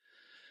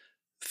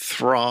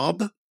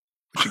 Throb,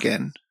 which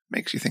again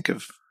makes you think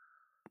of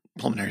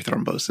pulmonary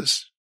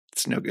thrombosis.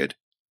 It's no good.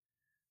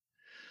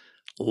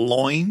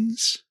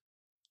 Loins,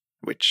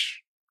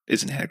 which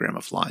is an anagram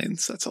of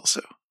lions. That's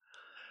also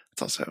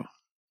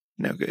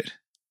no good.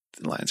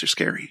 The lions are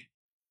scary.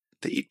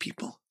 They eat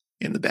people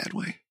in the bad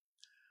way.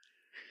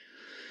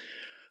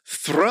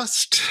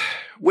 Thrust,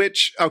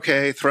 which,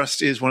 okay,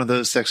 thrust is one of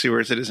those sexy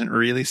words that isn't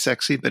really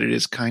sexy, but it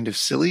is kind of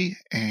silly,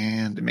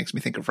 and it makes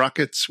me think of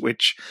rockets,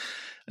 which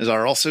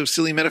are also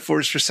silly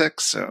metaphors for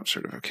sex, so I'm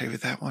sort of okay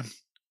with that one.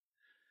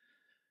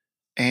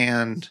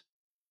 And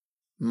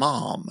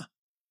mom.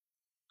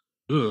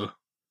 Ugh.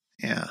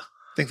 Yeah,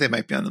 I think they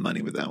might be on the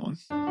money with that one.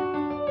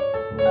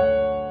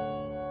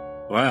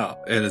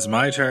 Well, it is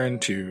my turn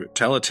to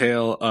tell a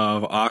tale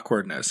of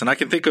awkwardness, and I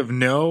can think of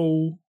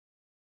no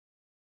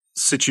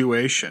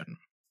situation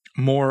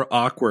more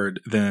awkward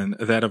than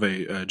that of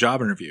a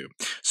job interview.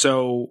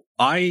 So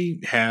I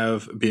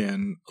have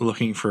been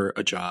looking for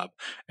a job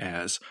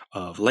as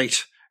of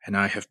late, and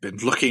I have been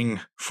looking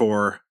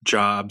for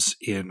jobs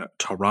in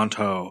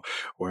Toronto,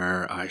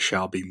 where I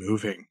shall be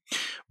moving.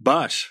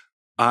 But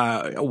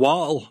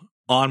while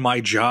on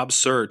my job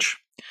search,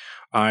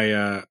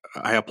 I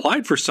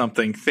applied for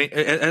something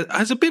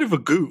as a bit of a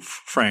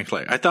goof,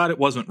 frankly. I thought it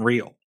wasn't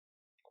real.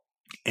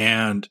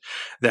 And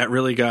that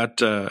really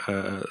got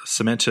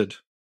cemented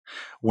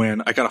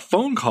when I got a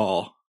phone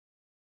call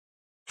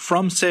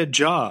from said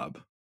job,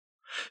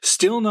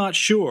 still not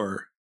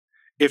sure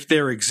if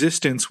their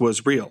existence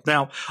was real.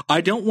 Now,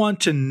 I don't want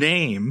to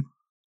name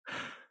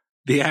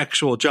the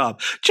actual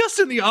job, just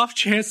in the off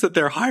chance that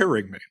they're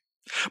hiring me,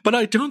 but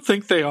I don't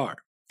think they are.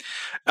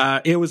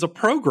 It was a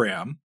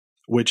program,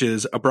 which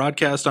is a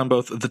broadcast on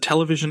both the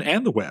television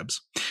and the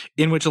webs,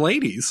 in which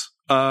ladies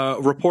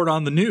report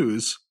on the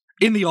news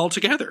in the All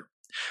Together.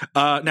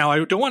 Now,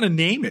 I don't want to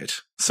name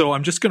it, so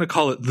I'm just going to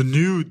call it The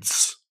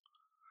Nudes.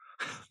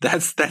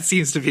 That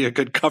seems to be a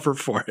good cover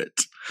for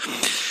it.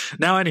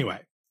 Now, anyway,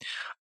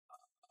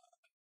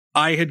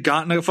 I had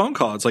gotten a phone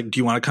call. It's like, do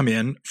you want to come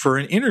in for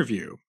an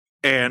interview?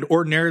 And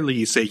ordinarily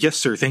you say, yes,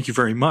 sir, thank you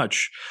very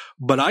much.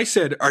 But I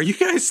said, are you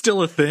guys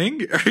still a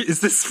thing?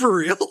 Is this for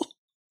real?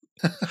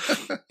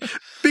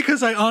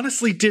 Because I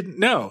honestly didn't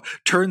know.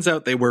 Turns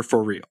out they were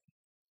for real.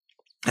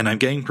 And I'm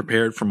getting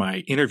prepared for my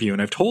interview,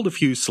 and I've told a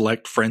few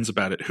select friends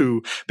about it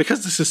who,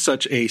 because this is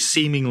such a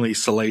seemingly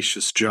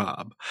salacious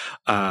job,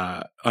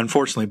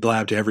 unfortunately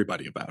blabbed to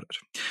everybody about it.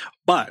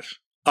 But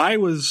I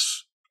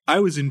was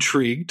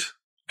intrigued,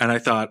 and I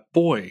thought,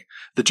 boy,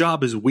 the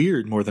job is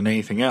weird more than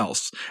anything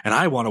else, and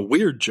I want a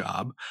weird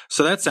job,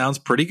 so that sounds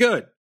pretty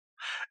good.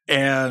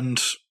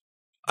 And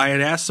I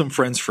had asked some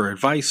friends for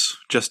advice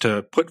just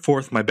to put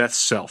forth my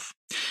best self.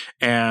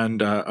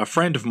 And a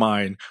friend of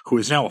mine, who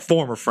is now a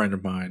former friend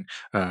of mine,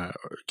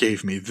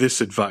 gave me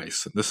this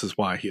advice, and this is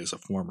why he is a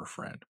former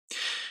friend.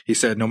 He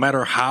said, no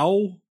matter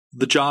how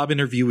the job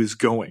interview is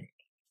going,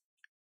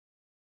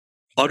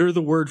 utter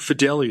the word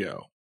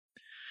Fidelio,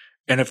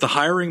 and if the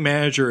hiring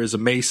manager is a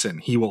Mason,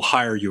 he will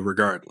hire you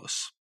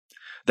regardless.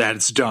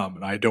 That's dumb,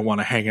 and I don't want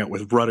to hang out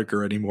with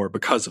Rudiger anymore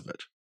because of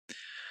it.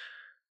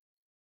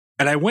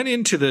 And I went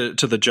into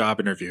the job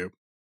interview,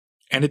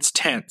 and it's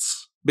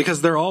tense,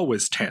 because they're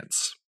always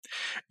tense.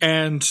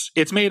 And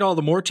it's made all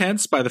the more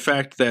tense by the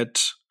fact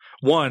that,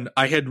 one,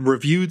 I had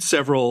reviewed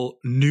several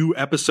new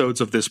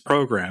episodes of this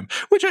program,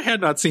 which I had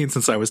not seen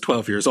since I was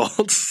 12 years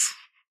old,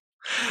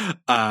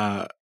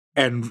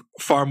 and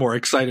far more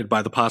excited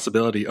by the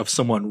possibility of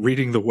someone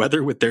reading the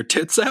weather with their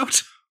tits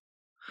out.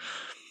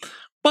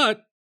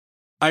 But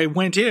I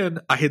went in,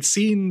 I had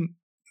seen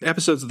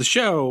episodes of the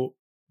show,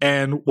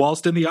 and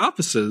whilst in the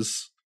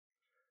offices,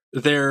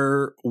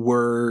 there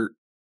were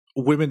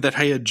women that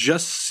I had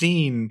just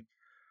seen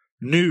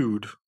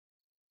nude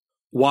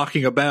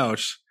walking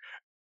about,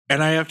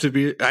 And I have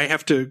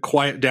to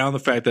quiet down the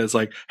fact that it's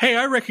like, hey,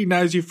 I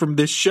recognize you from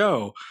this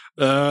show.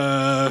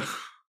 Never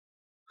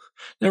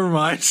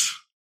mind.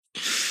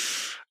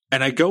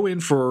 And I go in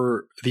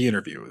for the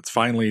interview. It's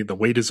finally, the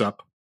wait is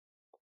up.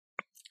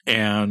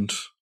 And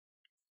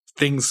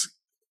things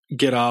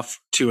get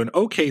off to an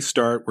okay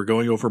start. We're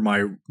going over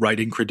my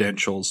writing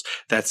credentials.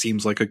 That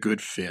seems like a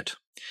good fit.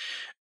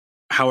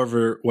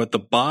 However, what the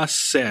boss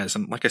says,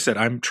 and like I said,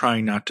 I'm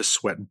trying not to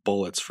sweat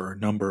bullets for a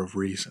number of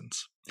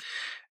reasons.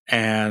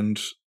 And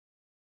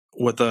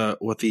what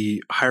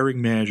the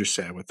hiring manager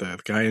said, what the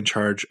guy in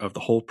charge of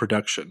the whole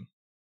production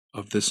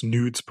of this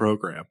nudes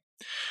program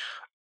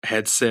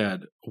had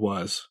said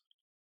was,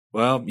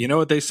 well, you know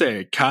what they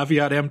say,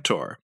 caveat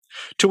emptor.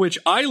 To which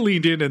I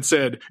leaned in and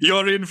said,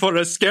 you're in for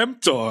a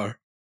skemptor,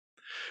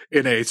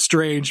 in a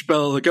strange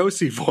Bela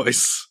Lugosi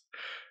voice,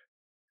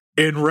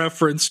 in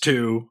reference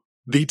to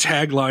the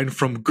tagline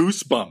from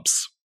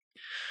Goosebumps.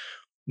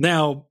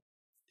 Now,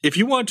 if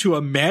you want to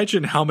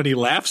imagine how many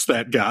laughs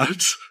that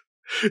got,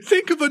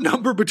 think of a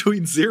number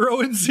between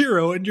 0 and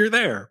 0 and you're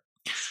there.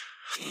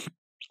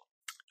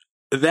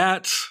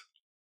 That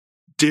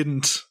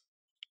didn't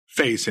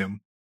faze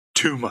him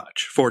too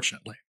much,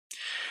 fortunately.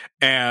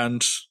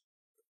 And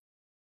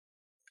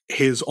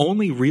his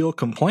only real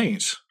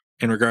complaint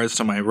in regards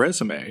to my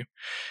resume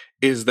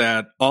is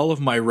that all of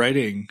my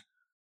writing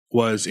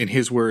was, in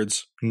his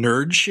words,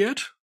 nerd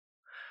shit.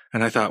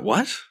 And I thought,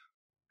 what?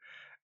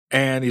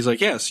 And he's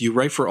like, yes, you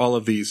write for all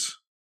of these,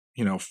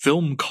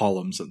 film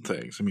columns and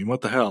things. I mean,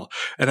 what the hell?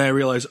 And I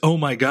realized, oh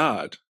my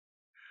God,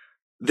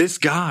 this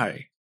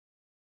guy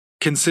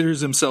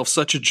considers himself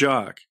such a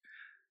jock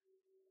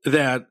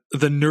that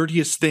the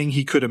nerdiest thing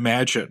he could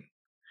imagine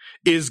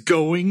is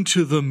going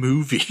to the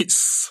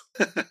movies.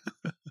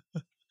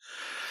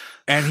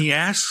 And he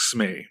asks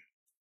me,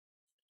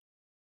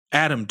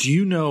 Adam, do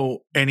you know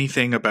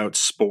anything about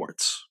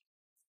sports?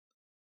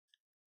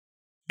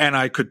 And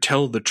I could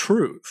tell the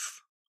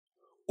truth,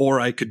 or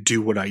I could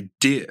do what I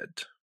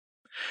did.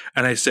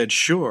 And I said,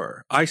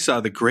 sure, I saw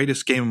the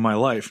greatest game of my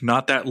life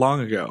not that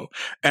long ago,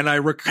 and I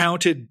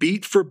recounted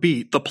beat for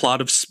beat the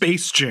plot of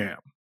Space Jam,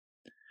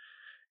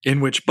 in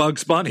which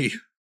Bugs Bunny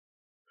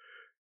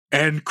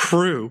and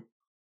crew,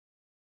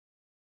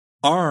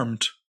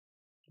 armed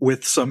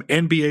with some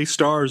NBA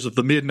stars of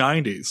the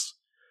mid-90s,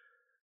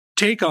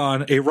 take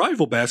on a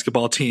rival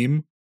basketball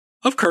team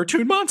of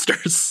cartoon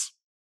monsters.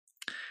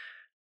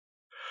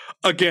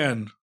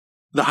 Again,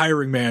 the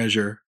hiring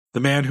manager, the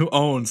man who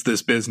owns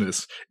this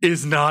business,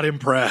 is not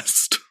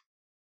impressed.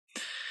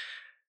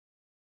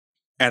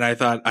 And I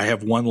thought, I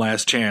have one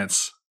last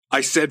chance.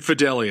 I said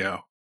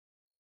Fidelio.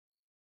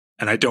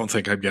 And I don't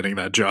think I'm getting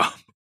that job.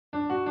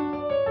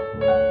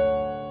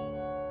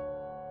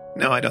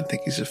 No, I don't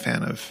think he's a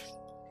fan of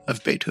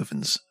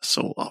Beethoven's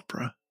soul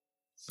opera.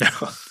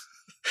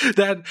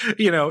 That,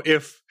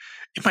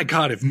 my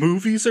God, if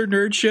movies are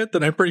nerd shit,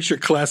 then I'm pretty sure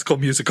classical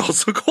music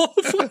also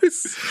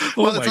qualifies.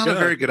 Well, it's not a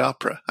very good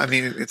opera. I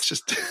mean, it's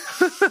just,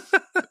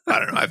 I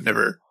don't know. I've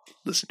never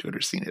listened to it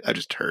or seen it. I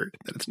just heard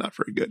that it's not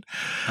very good.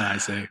 I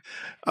see.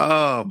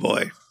 Oh,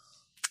 boy.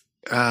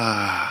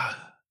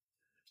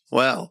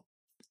 Well,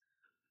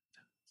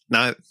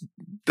 now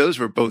those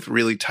were both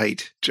really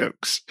tight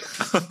jokes.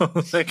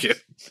 Thank you.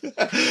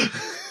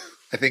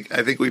 I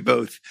think we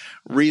both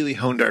really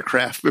honed our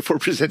craft before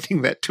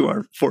presenting that to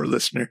our 4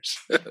 listeners.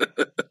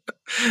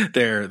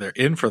 They're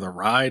in for the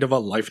ride of a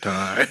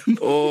lifetime.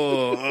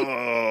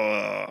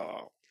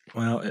 Oh.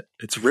 Well,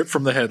 it's ripped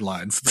from the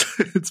headlines.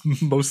 It's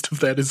most of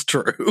that is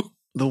true.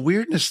 The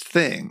weirdest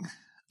thing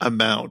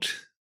about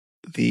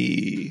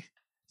the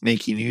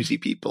Nakey Newsy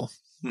people,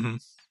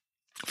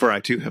 for I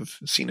too have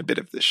seen a bit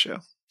of this show.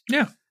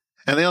 Yeah.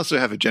 And they also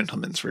have a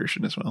gentleman's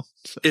version as well.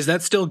 So. Is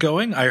that still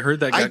going? I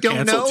heard that got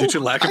canceled due to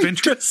lack of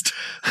interest.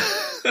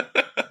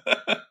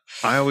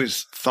 I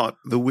always thought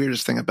the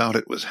weirdest thing about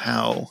it was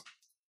how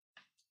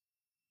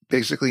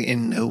basically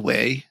in no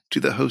way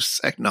do the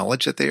hosts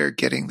acknowledge that they are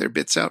getting their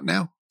bits out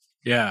now.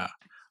 Yeah.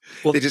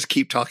 Well, they just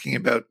keep talking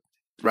about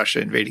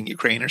Russia invading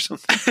Ukraine or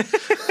something.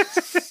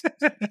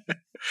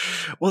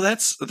 Well,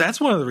 that's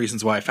one of the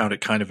reasons why I found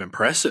it kind of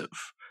impressive.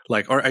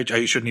 Or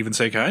I shouldn't even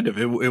say kind of.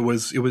 It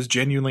was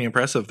genuinely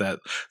impressive that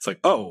it's like,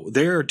 oh,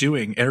 they're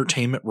doing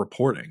entertainment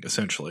reporting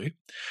essentially,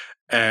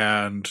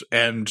 and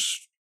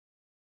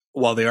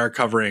while they are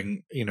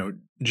covering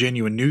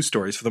genuine news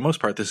stories, for the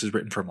most part, this is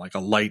written from like a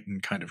light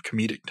and kind of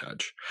comedic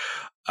touch.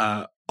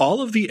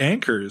 All of the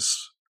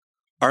anchors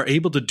are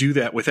able to do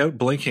that without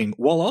blinking,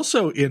 while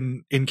also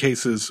in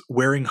cases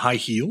wearing high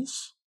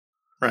heels.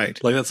 Right.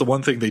 Like that's the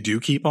one thing they do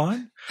keep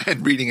on.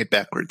 And reading it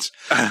backwards.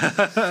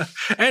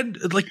 And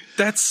like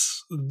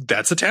that's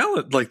a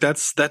talent. Like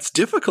that's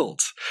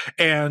difficult.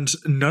 And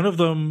none of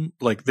them,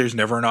 like there's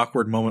never an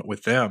awkward moment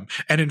with them.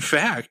 And in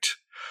fact,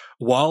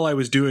 while I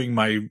was doing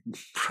my,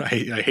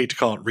 I hate to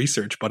call it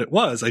research, but it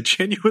was, I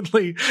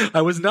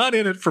was not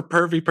in it for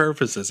pervy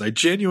purposes. I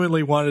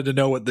genuinely wanted to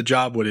know what the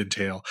job would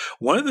entail.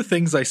 One of the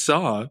things I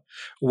saw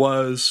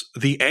was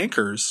the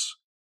anchors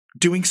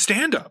doing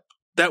stand-up.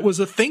 that was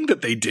a thing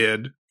that they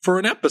did for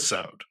an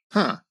episode.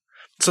 Huh.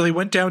 So they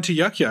went down to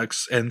Yuck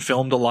Yucks and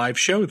filmed a live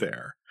show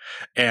there.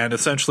 And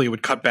essentially it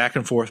would cut back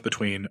and forth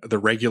between the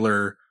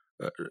regular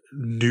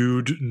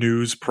nude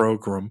news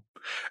program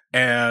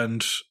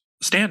and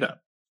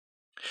stand-up.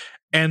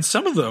 And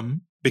some of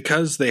them,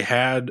 because they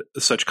had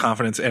such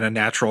confidence and a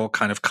natural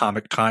kind of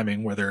comic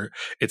timing, whether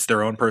it's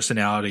their own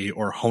personality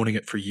or honing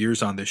it for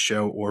years on this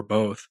show or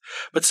both,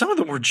 but some of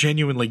them were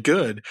genuinely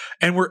good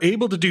and were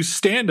able to do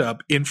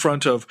stand-up in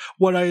front of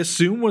what I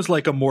assume was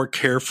like a more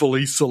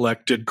carefully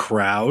selected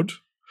crowd,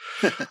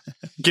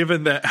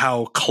 given that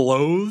how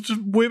clothed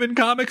women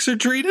comics are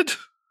treated.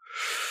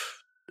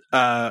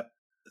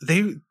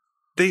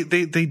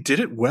 They did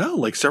it well.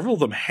 Like several of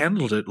them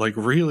handled it like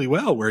really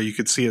well, where you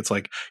could see it's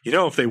like, you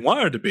know, if they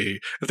wanted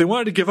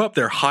to give up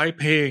their high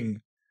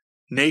paying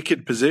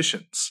naked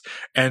positions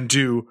and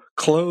do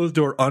clothed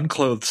or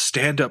unclothed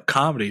stand-up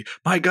comedy,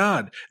 my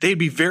God, they'd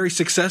be very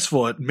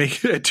successful at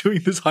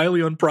doing this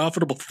highly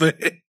unprofitable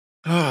thing.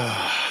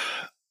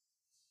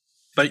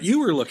 But you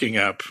were looking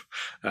up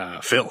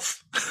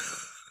filth.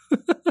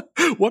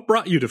 What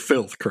brought you to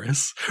filth,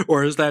 Chris?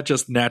 Or is that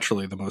just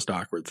naturally the most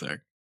awkward thing?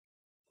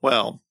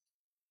 Well,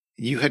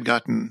 you had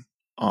gotten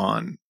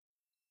on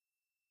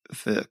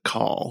the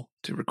call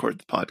to record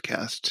the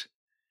podcast,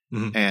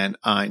 and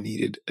I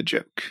needed a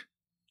joke.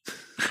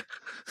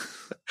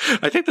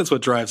 I think that's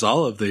what drives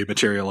all of the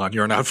material on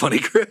You're Not Funny,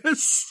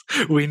 Chris.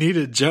 We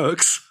needed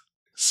jokes.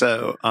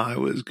 So I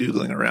was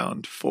Googling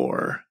around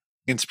for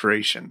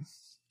inspiration,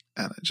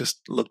 and I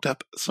just looked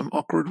up some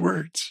awkward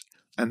words.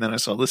 And then I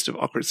saw a list of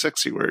awkward,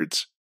 sexy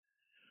words.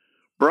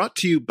 Brought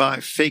to you by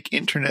fake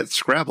internet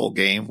Scrabble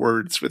game,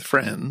 Words with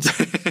Friends.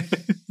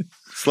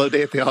 Slow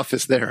day at the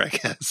office there, I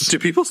guess. Do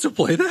people still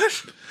play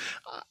that?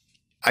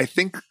 I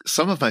think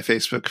some of my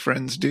Facebook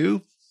friends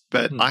do,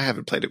 but I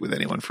haven't played it with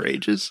anyone for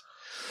ages.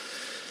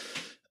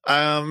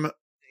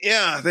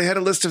 Yeah, they had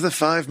a list of the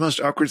 5 most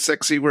awkward,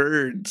 sexy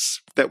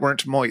words that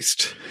weren't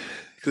moist.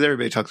 Because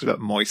everybody talks about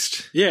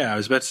moist. Yeah, I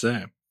was about to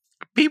say.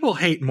 People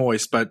hate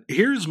moist, but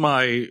here's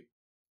my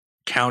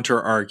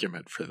counter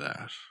argument for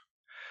that.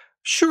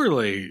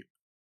 Surely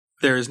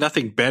there is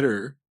nothing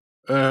better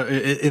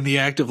in the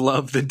act of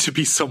love than to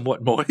be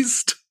somewhat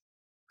moist.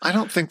 I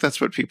don't think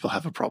that's what people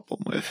have a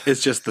problem with.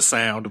 It's just the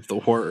sound of the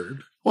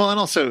word. Well, and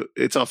also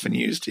it's often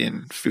used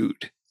in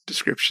food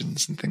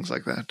descriptions and things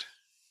like that.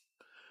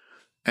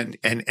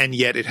 And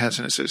yet it has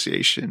an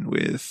association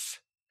with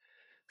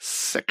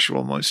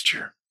sexual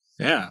moisture.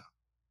 Yeah.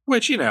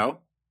 Which, you know,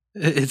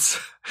 it's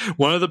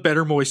one of the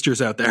better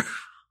moistures out there.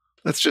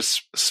 Let's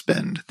just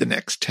spend the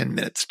next 10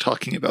 minutes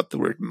talking about the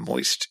word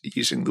moist,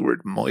 using the word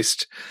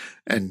moist.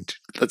 And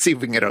let's see if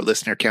we can get our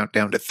listener count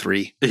down to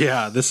 3.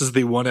 Yeah, this is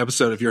the one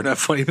episode of You're Not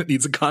Funny that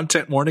needs a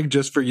content warning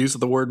just for use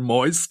of the word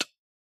moist.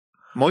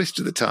 Most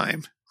of the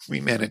time, we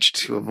manage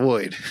to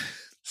avoid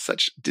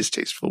such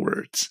distasteful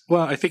words.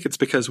 Well, I think it's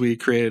because we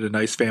created a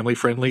nice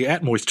family-friendly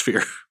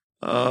atmosphere.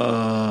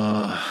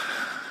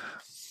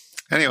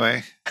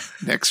 Anyway,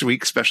 next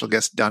week, special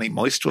guest Donnie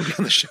Moist will be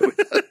on the show with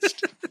us.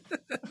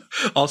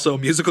 Also,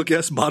 musical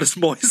guest Modest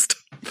Moist.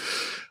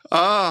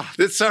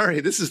 Sorry,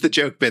 this is the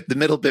joke bit. The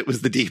middle bit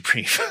was the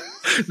debrief.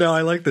 No,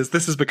 I like this.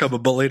 This has become a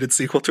belated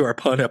sequel to our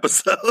pun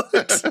episode.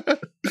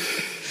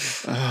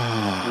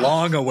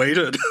 Long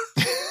awaited.